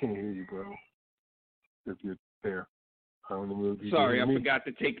 I can't hear you, bro, if you're there. Sorry, I forgot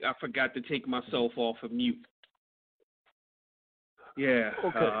to take myself off of mute. Yeah.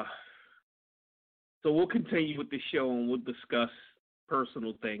 Okay. So we'll continue with the show and we'll discuss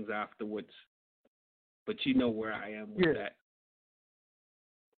personal things afterwards. But you know where I am with that.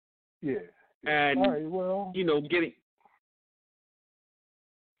 Yeah. And all right, well,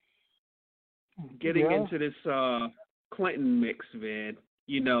 getting into this Clinton mix, man.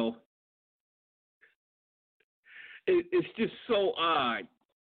 It's just so odd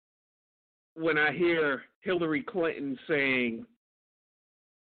when I hear Hillary Clinton saying,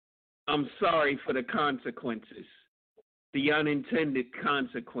 I'm sorry for the consequences, the unintended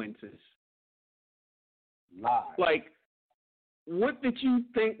consequences. Lie. Like, what did you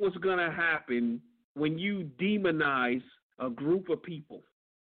think was going to happen when you demonize a group of people?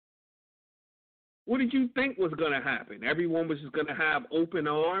 What did you think was going to happen? Everyone was just going to have open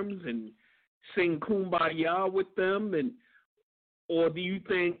arms and sing Kumbaya with them, or do you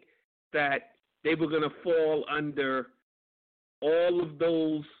think that they were going to fall under all of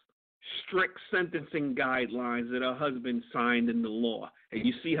those strict sentencing guidelines that her husband signed into law. And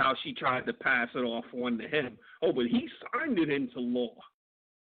you see how she tried to pass it off on to him. Oh, but he signed it into law.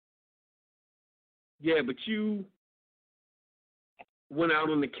 Yeah, but you went out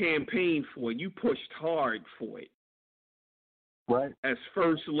on the campaign for it. You pushed hard for it. Right. As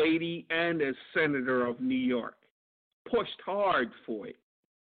First Lady and as Senator of New York. Pushed hard for it.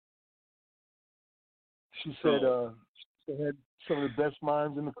 She said she had some of the best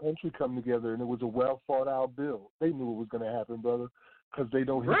minds in the country come together, and it was a well-thought-out bill. They knew it was going to happen, brother, because they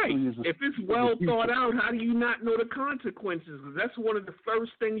don't. Right. If it's well thought out, how do you not know the consequences? Because that's one of the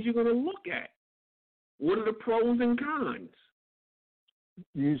first things you're going to look at. What are the pros and cons?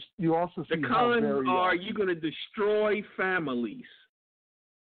 You also see the cons are you're going to destroy families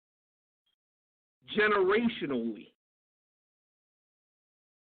generationally.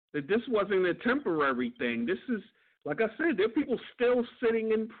 That this wasn't a temporary thing. This is, like I said, there are people still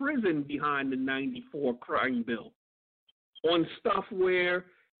sitting in prison behind the 94 crime bill on stuff where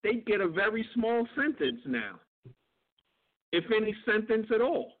they get a very small sentence now, if any sentence at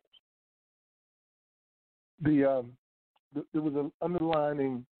all. There was an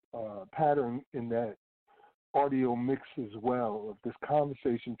underlining pattern in that audio mix as well of this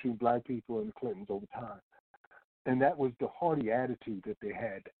conversation between black people and the Clintons over time. And that was the haughty attitude that they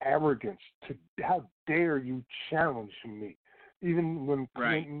had, arrogance to how dare you challenge me. Even when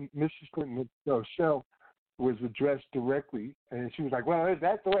Clinton, Mrs. Clinton herself was addressed directly, and she was like, well,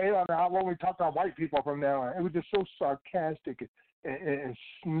 that's the way I only talk about white people from now on. It was just so sarcastic and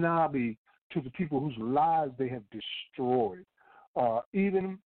snobby to the people whose lives they have destroyed.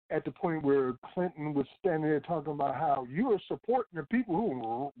 Even at the point where Clinton was standing there talking about how you are supporting the people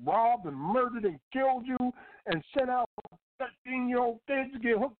who robbed and murdered and killed you and sent out 13-year-old kids to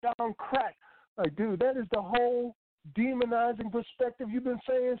get hooked on crack. Like, dude, that is the whole demonizing perspective you've been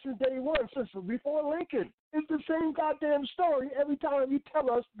saying since day one, since before Lincoln. It's the same goddamn story every time you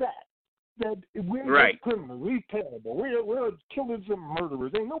tell us that we're criminals, we're terrible, we're killers and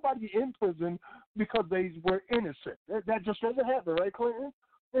murderers. Ain't nobody in prison because they were innocent. That just doesn't happen, right, Clinton?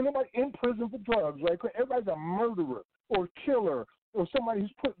 Ain't nobody in prison for drugs, right? Everybody's a murderer or killer or somebody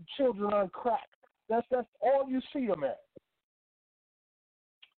who's putting children on crack. That's all you see them at.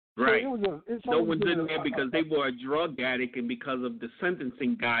 Right. So no one's in there because they were a drug addict, and because of the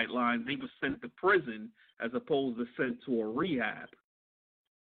sentencing guidelines, they were sent to prison as opposed to sent to a rehab.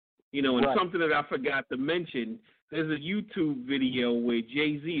 You know, and something that I forgot to mention, there's a YouTube video where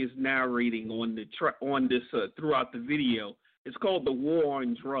Jay-Z is narrating on this throughout the video. It's called The War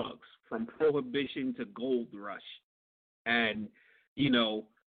on Drugs, From Prohibition to Gold Rush. And, you know,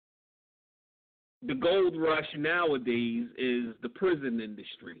 the gold rush nowadays is the prison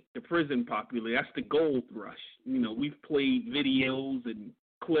industry, the prison population. That's the gold rush. You know, we've played videos and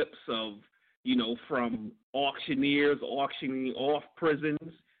clips of, you know, from auctioneers auctioning off prisons.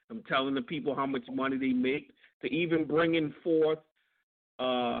 I'm telling the people how much money they make, to even bringing forth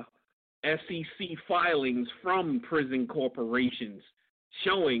SEC filings from prison corporations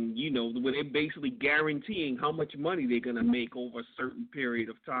showing, you know, where they're basically guaranteeing how much money they're going to make over a certain period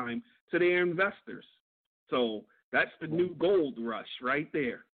of time to their investors. So that's the new gold rush right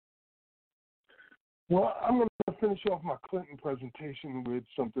there. Well, I'm going to finish off my Clinton presentation with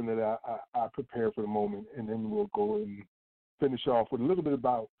something that I prepared for the moment, and then we'll go and finish off with a little bit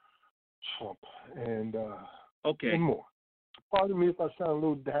about Trump and more. Pardon me if I sound a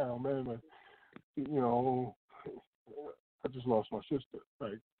little down, man, but, you know, I just lost my sister,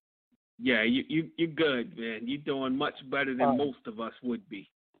 right? Yeah, you're good, man. You're doing much better than most of us would be.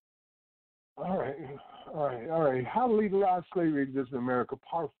 All right. How legalized slavery exists in America,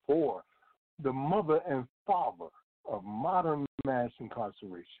 Part 4, the mother and father of modern mass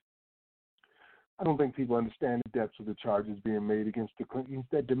incarceration. I don't think people understand the depths of the charges being made against the Clintons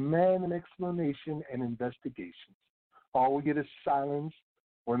that demand an explanation and investigations. All we get is silence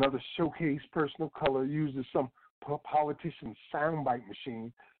or another showcase person of color used as some politician's soundbite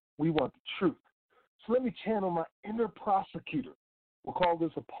machine. We want the truth. So let me channel my inner prosecutor. We'll call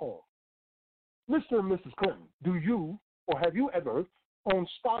this a poem. Mr. and Mrs. Clinton, do you or have you ever owned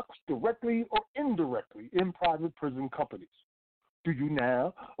stocks directly or indirectly in private prison companies? Do you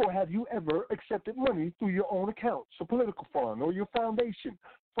now or have you ever accepted money through your own accounts, a political fund, or your foundation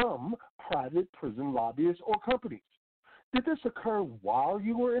from private prison lobbyists or companies? Did this occur while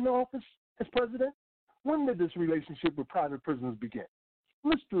you were in office as president? When did this relationship with private prisons begin?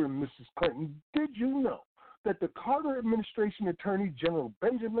 Mr. and Mrs. Clinton, did you know that the Carter administration Attorney General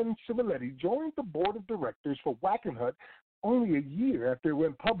Benjamin Civiletti joined the board of directors for Wackenhut only a year after it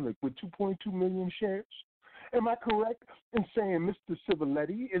went public with 2.2 million shares? Am I correct in saying Mr.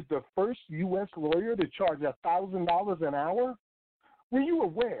 Civiletti is the first U.S. lawyer to charge $1,000 an hour? Were you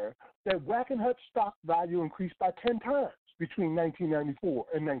aware that Wackenhut stock value increased by 10 times between 1994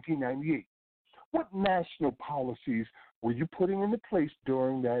 and 1998? What national policies were you putting into place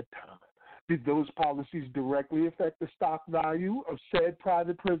during that time? Did those policies directly affect the stock value of said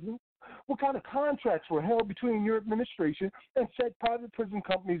private prisons? What kind of contracts were held between your administration and said private prison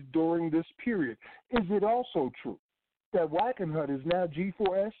companies during this period? Is it also true that Wackenhut is now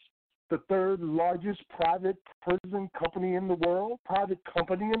G4S, the third largest private prison company in the world?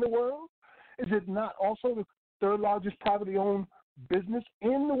 Is it not also the third largest privately owned business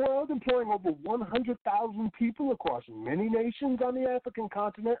in the world, employing over 100,000 people across many nations on the African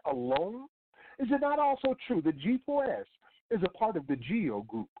continent alone? Is it not also true that G4S is a part of the GEO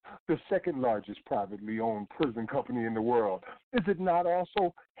Group, the second largest privately owned prison company in the world? Is it not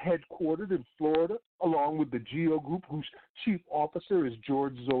also headquartered in Florida, along with the GEO Group, whose chief officer is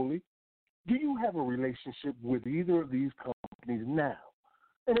George Zoley? Do you have a relationship with either of these companies now?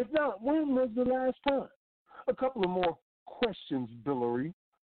 And if not, when was the last time? A couple of more questions, Billary.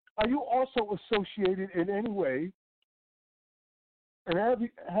 Are you also associated in any way, and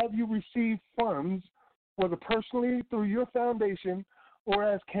have you received funds, whether personally through your foundation or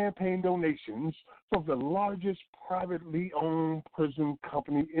as campaign donations, from the largest privately owned prison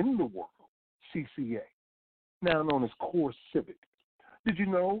company in the world, CCA, now known as Core Civic? Did you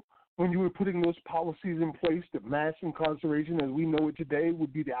know when you were putting those policies in place that mass incarceration as we know it today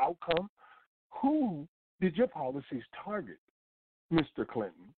would be the outcome? Who did your policies target, Mr.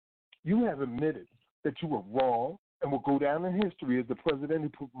 Clinton? You have admitted that you were wrong and will go down in history as the president who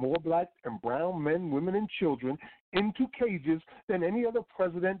put more black and brown men, women, and children into cages than any other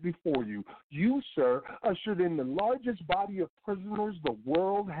president before you. You, sir, ushered in the largest body of prisoners the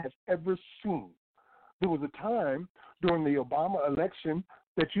world has ever seen. There was a time during the Obama election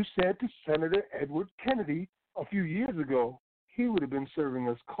that you said to Senator Edward Kennedy a few years ago he would have been serving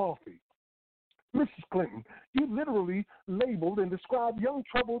us coffee. Mrs. Clinton, you literally labeled and described young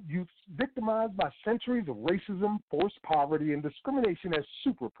troubled youths victimized by centuries of racism, forced poverty, and discrimination as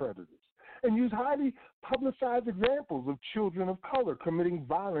super predators, and used highly publicized examples of children of color committing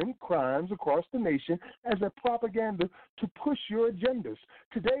violent crimes across the nation as a propaganda to push your agendas.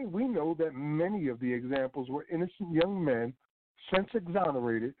 Today, we know that many of the examples were innocent young men, since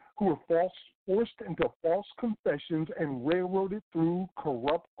exonerated, who were forced into false confessions and railroaded through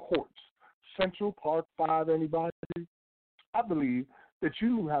corrupt courts. Central Park 5, anybody? I believe that you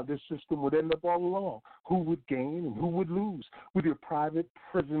knew how this system would end up all along, who would gain and who would lose. With your private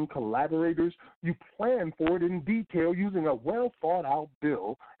prison collaborators, you planned for it in detail using a well-thought-out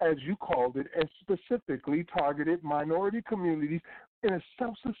bill, as you called it, and specifically targeted minority communities in a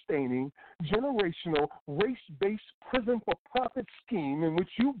self-sustaining, generational, race-based prison-for-profit scheme in which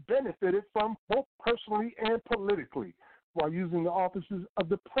you benefited from both personally and politically, while using the offices of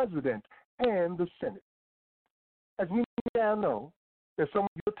the president and the Senate. As we now know that some of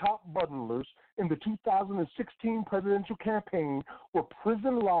your top bundlers in the 2016 presidential campaign were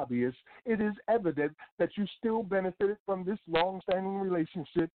prison lobbyists, it is evident that you still benefited from this long-standing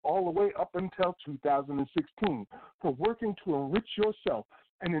relationship all the way up until 2016 for working to enrich yourself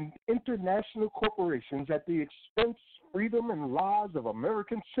and in international corporations at the expense, freedom, and lives of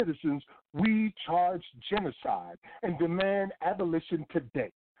American citizens. We charge genocide and demand abolition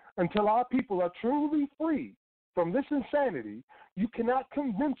today. Until our people are truly free from this insanity, you cannot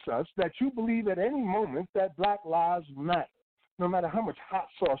convince us that you believe at any moment that black lives matter, no matter how much hot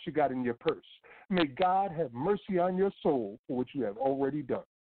sauce you got in your purse. May God have mercy on your soul for what you have already done.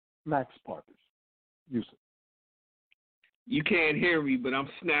 Max Partis, Yusuf. You can't hear me, but I'm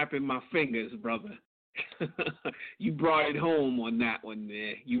snapping my fingers, brother. You brought it home on that one,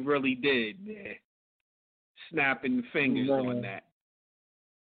 man. You really did, man. Snapping fingers on that.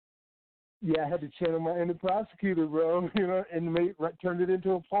 Yeah, I had to channel my inner prosecutor, bro, and turned it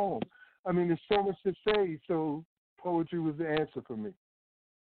into a poem. I mean, there's so much to say, so poetry was the answer for me.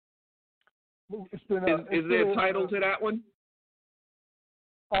 Is there a title to that one?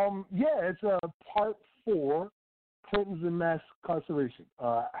 Yeah, it's part 4, Clintons and Mass Incarceration,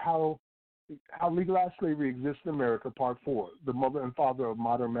 how legalized slavery exists in America, part 4, the mother and father of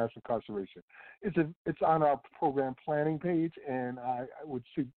modern mass incarceration. It's on our program planning page, and I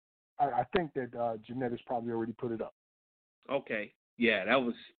think that Jeanette's probably already put it up. Okay. Yeah, that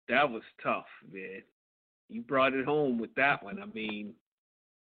was tough, man. You brought it home with that one. I mean,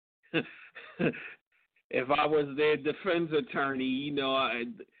 if I was their defense attorney,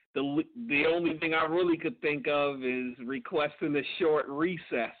 the only thing I really could think of is requesting a short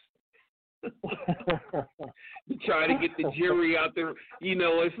recess You try to get the jury out there.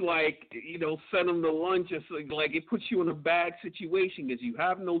 It's like, send them to lunch. It's like it puts you in a bad situation because you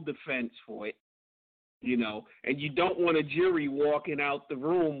have no defense for it, and you don't want a jury walking out the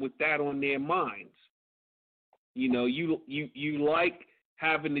room with that on their minds. You like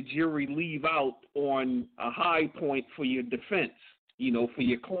having the jury leave out on a high point for your defense, for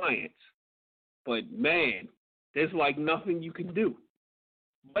your clients. But, man, there's like nothing you can do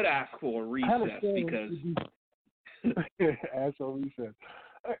but ask for a recess because... Ask for a recess.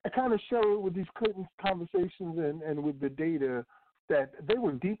 I kind of show with these Clinton conversations and with the data that they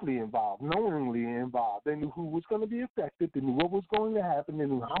were deeply involved, knowingly involved. They knew who was going to be affected. They knew what was going to happen. They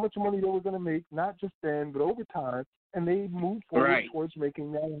knew how much money they were going to make, not just then, but over time. And they moved forward towards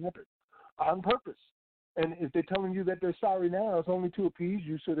making that happen on purpose. And if they're telling you that they're sorry now, it's only to appease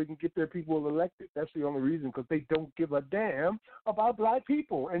you so they can get their people elected. That's the only reason, because they don't give a damn about black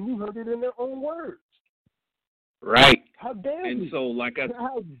people. And you heard it in their own words. Right. How dare you? And so, like I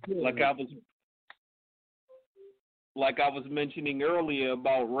was mentioning earlier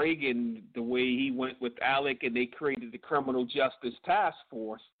about Reagan, the way he went with Alec and they created the Criminal Justice Task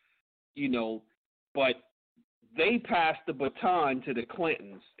Force, but they passed the baton to the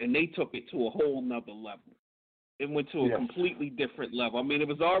Clintons, and they took it to a whole nother level. It went to a completely different level. I mean, it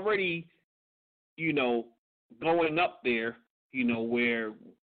was already, going up there, where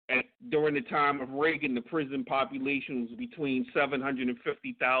during the time of Reagan, the prison population was between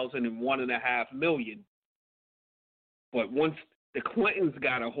 750,000 and 1.5 million. But once the Clintons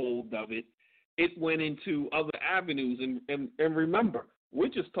got a hold of it, it went into other avenues. And remember, we're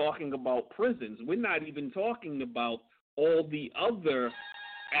just talking about prisons. We're not even talking about all the other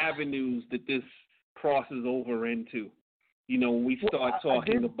avenues that this crosses over into. When we start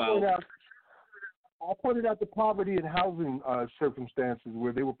talking about... I pointed out the poverty and housing circumstances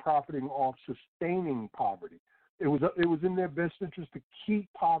where they were profiting off sustaining poverty. It was in their best interest to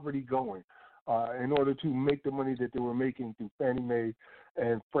keep poverty going in order to make the money that they were making through Fannie Mae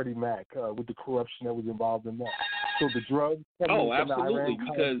and Freddie Mac with the corruption that was involved in that. So the drugs, absolutely,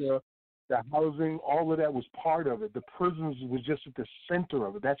 because the housing, all of that was part of it. The prisons was just at the center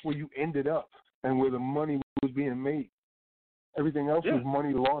of it. That's where you ended up and where the money was being made. Everything else was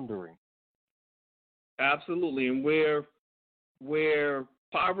money laundering. Absolutely, and where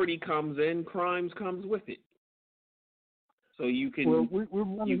poverty comes in, crimes comes with it. So you can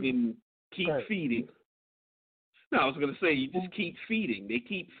you can keep feeding. No, I was going to say you just keep feeding. They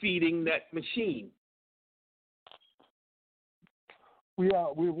keep feeding that machine. We're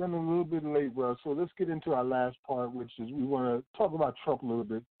running a little bit late, bro. So let's get into our last part, which is we want to talk about Trump a little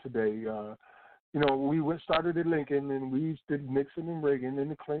bit today. We started at Lincoln, and we did Nixon and Reagan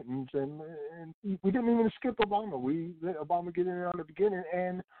and the Clintons, and we didn't even skip Obama. We let Obama get in there on the beginning.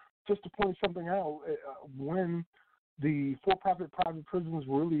 And just to point something out, when the for-profit private prisons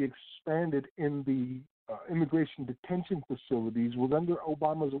really expanded in the immigration detention facilities was under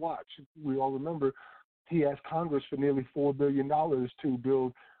Obama's watch. We all remember he asked Congress for nearly $4 billion to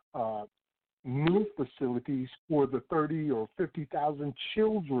build new facilities for the 30 or 50,000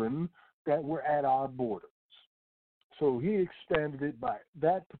 children that were at our borders. So he expanded it by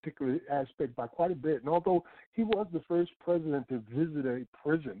that particular aspect by quite a bit. And although he was the first president to visit a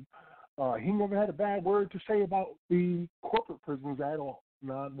prison, he never had a bad word to say about the corporate prisons at all.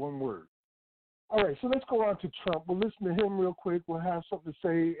 Not one word. All right, so let's go on to Trump. We'll listen to him real quick. We'll have something to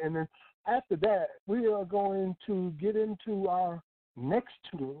say. And then after that, we are going to get into our next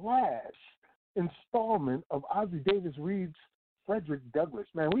to last installment of Ossie Davis Reed's Frederick Douglass.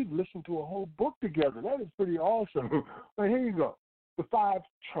 Man, we've listened to a whole book together. That is pretty awesome. But here you go. The 5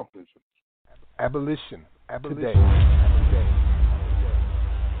 Trumpisms. Abolition. Today.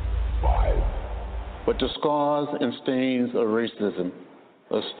 5. But the scars and stains of racism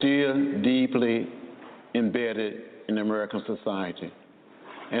are still deeply embedded in American society.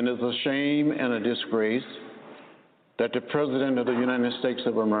 And it's a shame and a disgrace that the President of the United States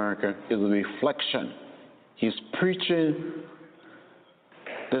of America is a reflection. He's preaching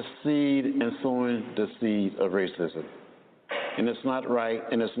the seed and sowing the seed of racism. And it's not right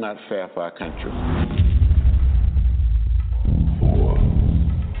and it's not fair for our country. 4.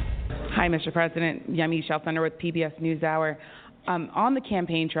 Hi, Mr. President. Yami Shelthunder with PBS NewsHour. On the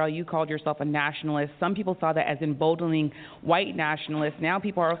campaign trail, you called yourself a nationalist. Some people saw that as emboldening white nationalists. Now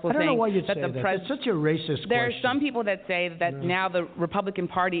people are also saying that the president. It's such a racist There question. are some people that say that now the Republican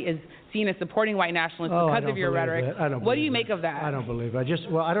Party is seen as supporting white nationalists because of your rhetoric. What do you make of that? I don't believe it.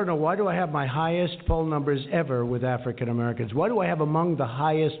 I don't know. Why do I have my highest poll numbers ever with African Americans? Why do I have among the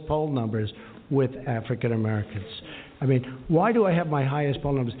highest poll numbers with African Americans? I mean, why do I have my highest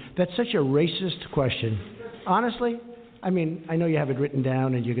poll numbers? That's such a racist question. Honestly, I mean, I know you have it written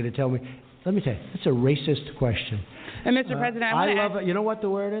down and you're going to tell me. Let me tell you, it's a racist question. And Mr. President, I love it. You know what the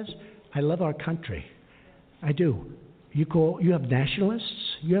word is? I love our country. I do. You have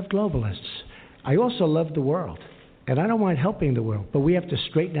nationalists, you have globalists. I also love the world. And I don't mind helping the world, but we have to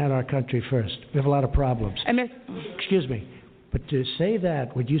straighten out our country first. We have a lot of problems. Excuse me. But to say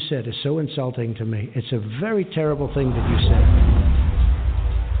that, what you said, is so insulting to me. It's a very terrible thing that you said.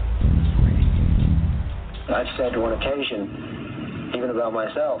 I've said on occasion, even about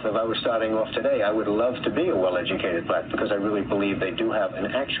myself, if I were starting off today, I would love to be a well-educated black because I really believe they do have an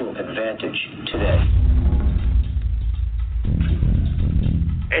actual advantage today.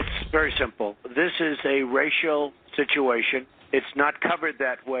 It's very simple. This is a racial situation. It's not covered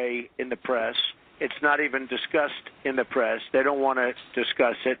that way in the press. It's not even discussed in the press. They don't want to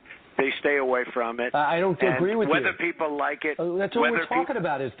discuss it. They stay away from it. I don't agree with you. Whether people like it. That's what we're talking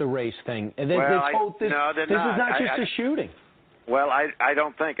about is the race thing. And this is not just a shooting. Well, I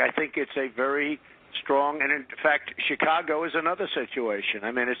don't think. I think it's a very strong, and in fact, Chicago is another situation.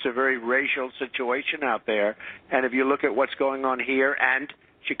 I mean, it's a very racial situation out there. And if you look at what's going on here and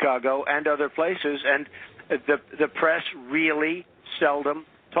Chicago and other places, and the press really seldom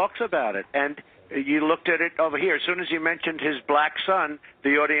talks about it. And you looked at it over here. As soon as you mentioned his black son,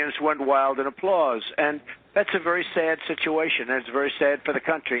 the audience went wild in applause. And that's a very sad situation, and it's very sad for the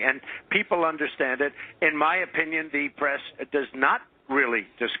country. And people understand it. In my opinion, the press does not really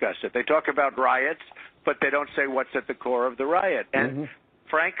discuss it. They talk about riots, but they don't say what's at the core of the riot. And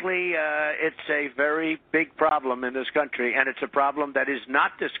frankly, it's a very big problem in this country, and it's a problem that is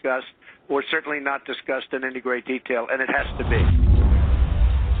not discussed, or certainly not discussed in any great detail, and it has to be.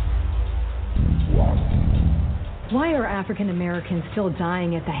 Why are African Americans still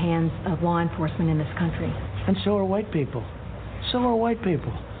dying at the hands of law enforcement in this country? And so are white people. So are white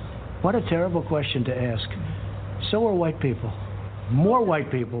people. What a terrible question to ask. So are white people. More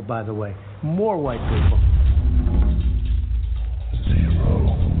white people, by the way. More white people.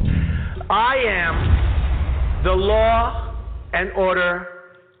 I am the law and order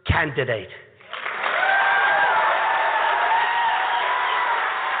candidate.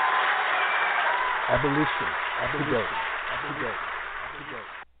 Abolition.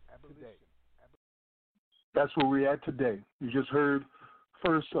 That's where we're at today. You just heard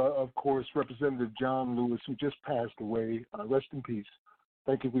first, of course, Representative John Lewis, who just passed away. Rest in peace.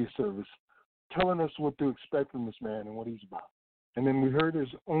 Thank you for your service. Telling us what to expect from this man and what he's about. And then we heard his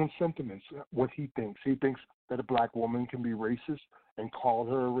own sentiments, what he thinks. He thinks that a black woman can be racist and call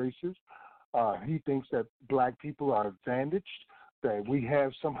her a racist. He thinks that black people are advantaged, that we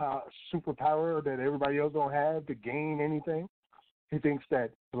have somehow a superpower that everybody else don't have to gain anything. He thinks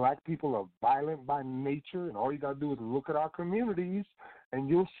that black people are violent by nature, and all you got to do is look at our communities, and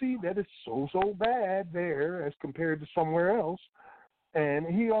you'll see that it's so bad there as compared to somewhere else. And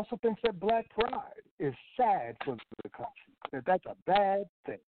he also thinks that black pride is sad for the country, that's a bad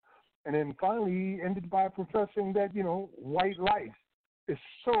thing. And then finally, he ended by professing that, white life is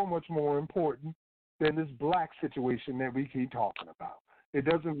so much more important than this black situation that we keep talking about. It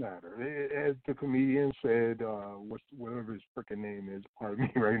doesn't matter. As the comedian said, whatever his freaking name is, pardon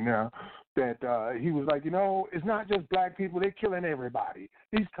me right now, that he was like, it's not just black people, they're killing everybody.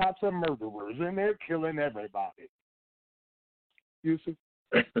 These cops are murderers, and they're killing everybody. Yusuf?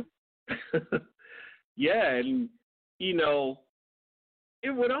 Yeah, and,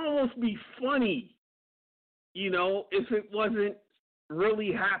 it would almost be funny, if it wasn't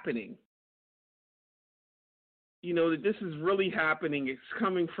really happening. That this is really happening. It's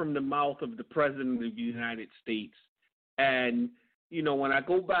coming from the mouth of the President of the United States. And, when I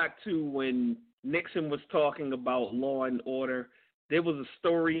go back to when Nixon was talking about law and order, there was a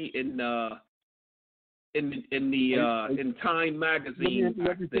story in Time magazine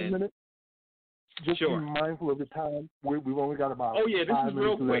back then. Just sure. Be mindful of the time. We've only got about. Oh yeah, this is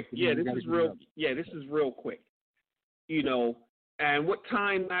real quick. Yeah, this is real quick. And what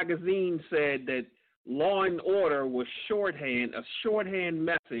Time magazine said that law and order was a shorthand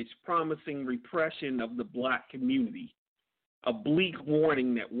message promising repression of the black community, a bleak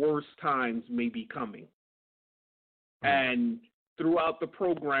warning that worse times may be coming. And throughout the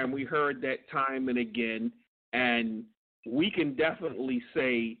program, we heard that time and again, and we can definitely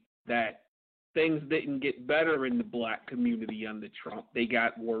say that things didn't get better in the black community under Trump. They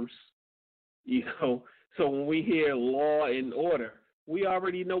got worse. So when we hear law and order, we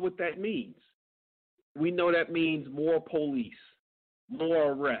already know what that means. We know that means more police,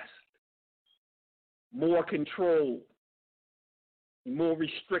 more arrest, more control, more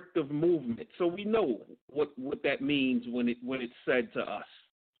restrictive movement. So we know what that means when it's said to us.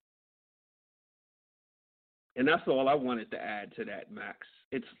 And that's all I wanted to add to that, Max.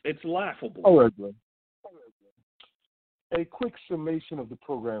 It's laughable. All right, bro. A quick summation of the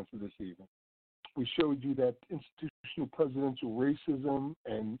program for this evening. We showed you that institutional presidential racism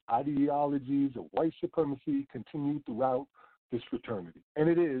and ideologies of white supremacy continue throughout this fraternity. And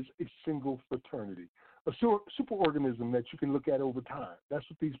it is a single fraternity, a superorganism that you can look at over time. That's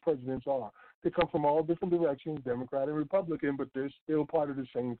what these presidents are. They come from all different directions, Democrat and Republican, but they're still part of the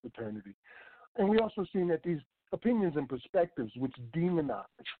same fraternity. And we also seen that these opinions and perspectives which demonize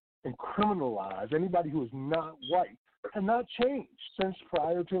and criminalize anybody who is not white have not changed since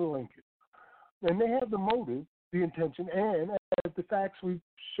prior to Lincoln. And they have the motive, the intention, and as the facts we've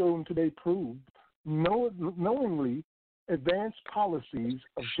shown today proved, knowingly advanced policies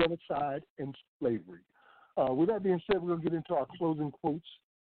of genocide and slavery. With that being said, we're going to get into our closing quotes,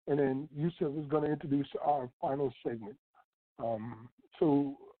 and then Yusuf is going to introduce our final segment.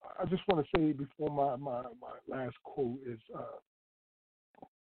 So I just want to say before my last quote is,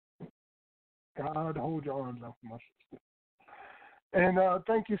 God, hold your arms out for my sister. And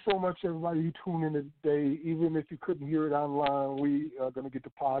thank you so much, everybody who tuned in today. Even if you couldn't hear it online, we are going to get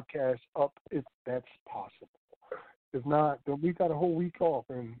the podcast up if that's possible. If not, then we got a whole week off,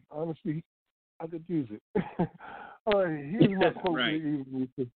 and honestly, I could use it. All right, here's my quote for the evening.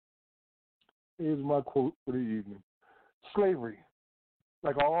 Here's my quote for the evening. Slavery,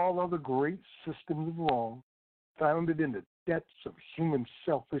 like all other great systems of wrong, founded in the depths of human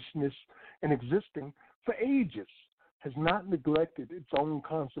selfishness and existing for ages, has not neglected its own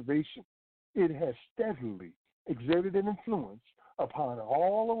conservation. It has steadily exerted an influence upon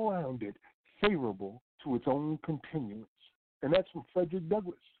all around it favorable to its own continuance. And that's from Frederick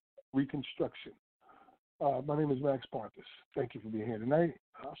Douglass, Reconstruction. My name is Max Parthas. Thank you for being here tonight.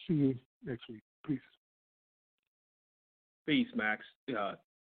 I'll see you next week. Peace. Peace, Max.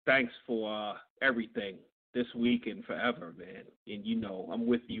 Thanks for everything this week and forever, man. And I'm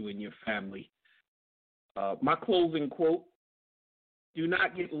with you and your family. My closing quote: do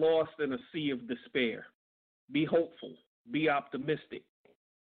not get lost in a sea of despair. Be hopeful. Be optimistic.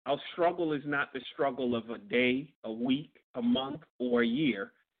 Our struggle is not the struggle of a day, a week, a month, or a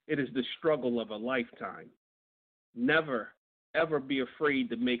year. It is the struggle of a lifetime. Never, ever be afraid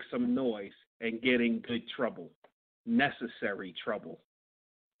to make some noise and get in good trouble, necessary trouble.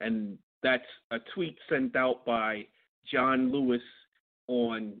 And that's a tweet sent out by John Lewis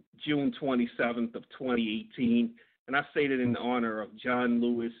on June 27th of 2018. And I say that in honor of John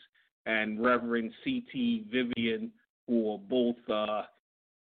Lewis and Reverend C.T. Vivian, who are both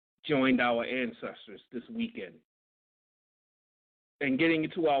joined our ancestors this weekend. And getting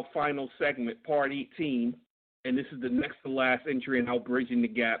into our final segment, Part 18, and this is the next to last entry in our Bridging the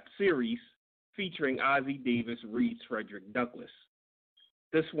Gap series, featuring Ozzie Davis reads Frederick Douglass.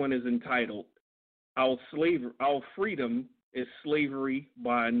 This one is entitled, Our Freedom is Slavery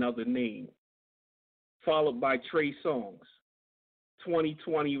by Another Name, followed by Trey Songz,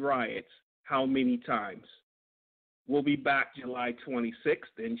 2020 Riots, How Many Times? We'll be back July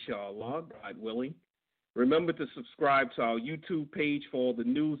 26th, inshallah, God willing. Remember to subscribe to our YouTube page for all the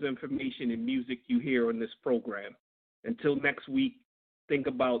news, information, and music you hear on this program. Until next week, think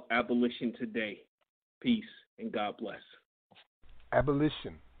about abolition today. Peace and God bless.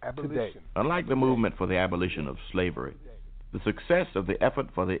 Abolition today. Unlike the movement for the abolition of slavery, the success of the effort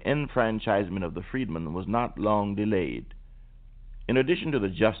for the enfranchisement of the freedmen was not long delayed. In addition to the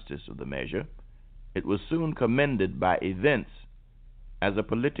justice of the measure, it was soon commended by events as a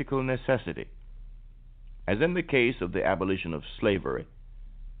political necessity. As in the case of the abolition of slavery,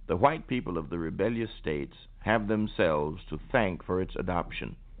 the white people of the rebellious states have themselves to thank for its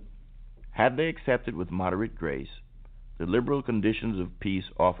adoption. Had they accepted with moderate grace the liberal conditions of peace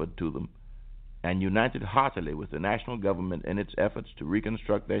offered to them, and united heartily with the national government in its efforts to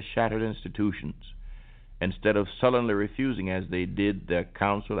reconstruct their shattered institutions, instead of sullenly refusing as they did their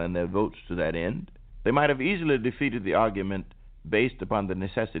counsel and their votes to that end, they might have easily defeated the argument based upon the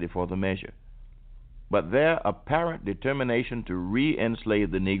necessity for the measure. But their apparent determination to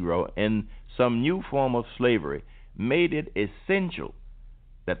re-enslave the Negro in some new form of slavery made it essential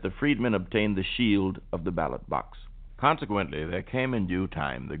that the freedmen obtain the shield of the ballot box. Consequently, there came in due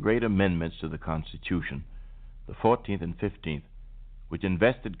time the great amendments to the Constitution, the 14th and 15th, which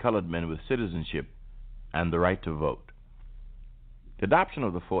invested colored men with citizenship and the right to vote. The adoption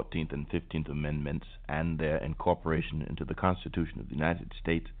of the 14th and 15th Amendments and their incorporation into the Constitution of the United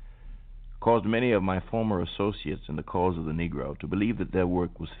States caused many of my former associates in the cause of the Negro to believe that their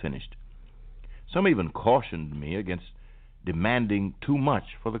work was finished. Some even cautioned me against demanding too much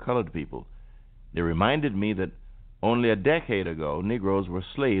for the colored people. They reminded me that only a decade ago Negroes were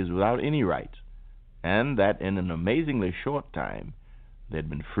slaves without any rights, and that in an amazingly short time they had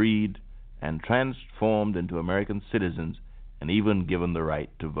been freed and transformed into American citizens and even given the right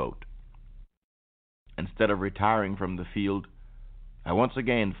to vote. Instead of retiring from the field, I once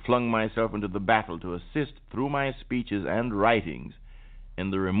again flung myself into the battle to assist through my speeches and writings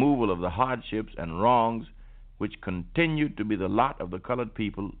in the removal of the hardships and wrongs which continued to be the lot of the colored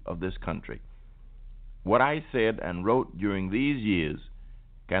people of this country. What I said and wrote during these years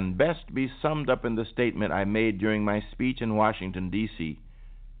can best be summed up in the statement I made during my speech in Washington, D.C.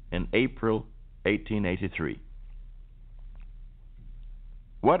 in April 1883.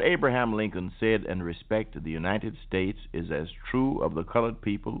 What Abraham Lincoln said in respect to the United States is as true of the colored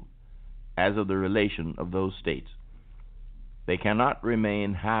people as of the relation of those states. They cannot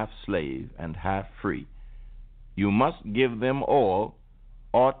remain half slave and half free. You must give them all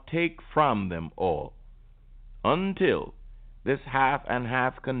or take from them all. Until this half and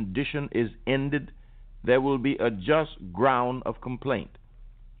half condition is ended, there will be a just ground of complaint.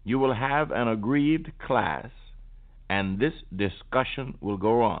 You will have an aggrieved class, and this discussion will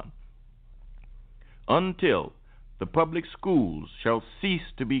go on. Until the public schools shall cease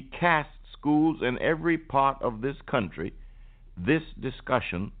to be caste schools in every part of this country, this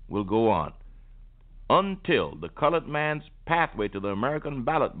discussion will go on. Until the colored man's pathway to the American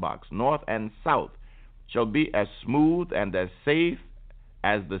ballot box, north and south, shall be as smooth and as safe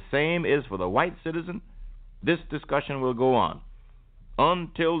as the same is for the white citizen, this discussion will go on.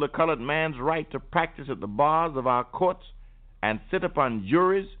 Until the colored man's right to practice at the bars of our courts and sit upon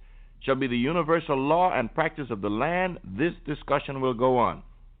juries shall be the universal law and practice of the land, this discussion will go on.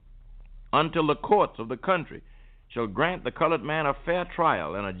 Until the courts of the country shall grant the colored man a fair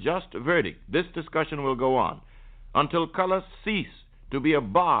trial and a just verdict, this discussion will go on. Until color cease to be a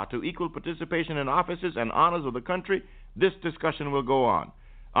bar to equal participation in offices and honors of the country, this discussion will go on.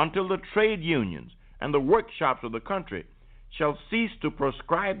 Until the trade unions and the workshops of the country shall cease to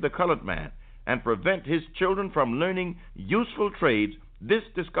proscribe the colored man and prevent his children from learning useful trades, this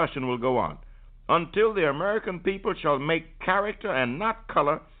discussion will go on. Until the American people shall make character and not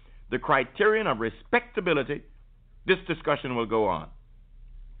color the criterion of respectability, this discussion will go on.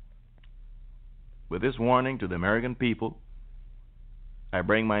 With this warning to the American people, I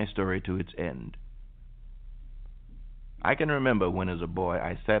bring my story to its end. I can remember when as a boy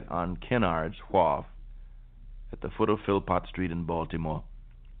I sat on Kennard's Wharf at the foot of Philpott Street in Baltimore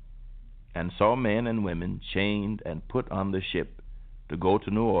and saw men and women chained and put on the ship to go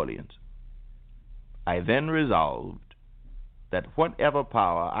to New Orleans. I then resolved that whatever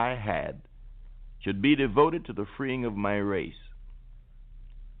power I had should be devoted to the freeing of my race.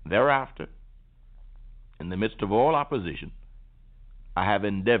 Thereafter, in the midst of all opposition, I have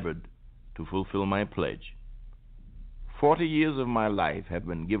endeavored to fulfill my pledge. 40 years of my life have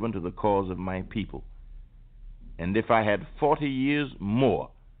been given to the cause of my people, and if I had 40 years more,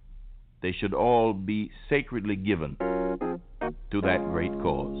 they should all be sacredly given to that great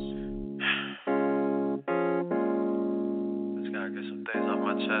cause. Just gotta get some things off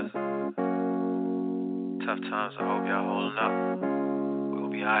my chest. Tough times, I hope y'all holding up.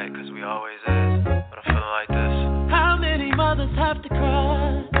 We'll be alright, cause we always is. But I'm feeling like this. How many mothers have to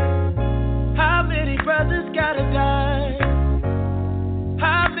cry? How many brothers gotta die?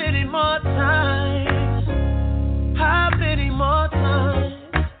 How many more times? How many more times?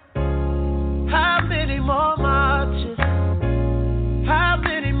 How many more marches? How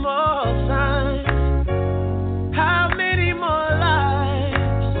many more signs? How many more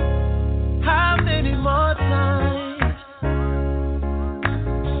lives? How many more times?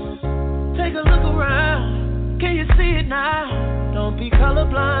 Take a look around. Can you see it now? Don't be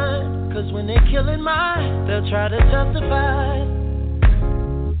colorblind, cause when they're killing mine, they'll try to justify.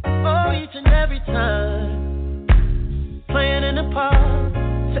 Oh, each and every time, playing in the park,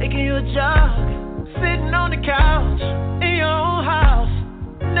 taking you a jog, sitting on the couch, in your own house.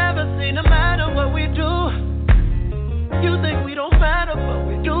 Never seem to matter what we do. You think we don't matter, but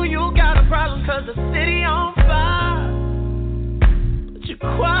we do. You got a problem cause the city on fire, but you're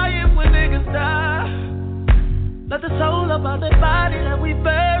quiet when niggas die. Let the soul up out that body that we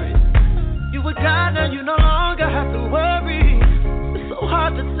buried. You with God now, you no longer have to worry. It's so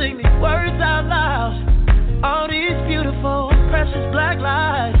hard to sing these words out loud. All these beautiful, precious black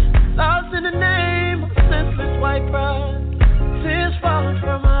lives, lost in the name of senseless white pride. Tears falling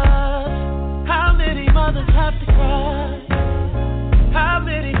from us. How many mothers have to cry? How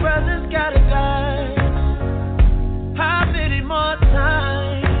many brothers gotta die? How many more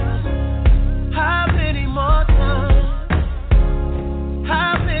times? How many more times?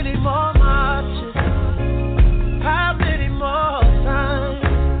 How many more marches? How many more times?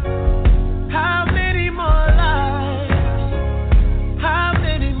 How many more lives? How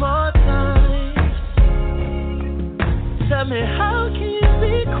many more times? Tell me, how can you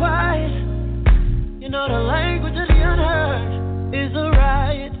be quiet? You know the language of the unheard is a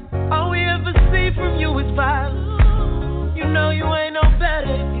riot. All we ever see from you is violence. You know you ain't no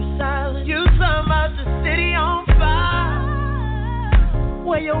better if you silent. You talking about the city on fire.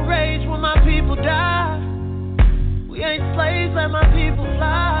 Where your rage when my people die. We ain't slaves, let my people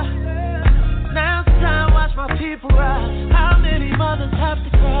fly. Now it's time, watch my people rise. How many mothers have to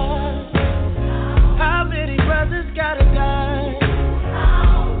cry? How many brothers gotta die?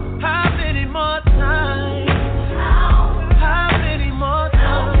 How many more times? How many more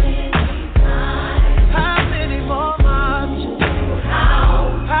times? How many more marches?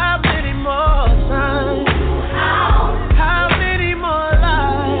 How many more times? How many more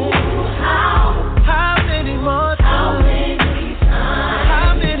lives? How many more times?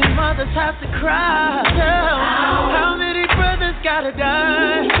 How many mothers have to cry? Tell me, how many brothers gotta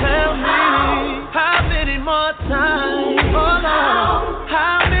die? Tell me, how many more times? Oh Lord,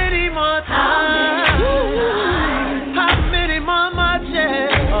 how many more times? How many more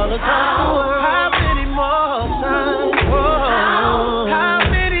marches? All across the world. How many more times? Whoa. How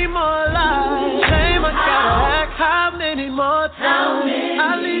many more lives? Shame I gotta ask. How many more times?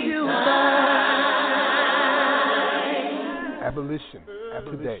 I leave you back. Abolition.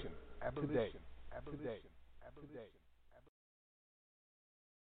 Abolition. Abolition. Abolition. Abolition.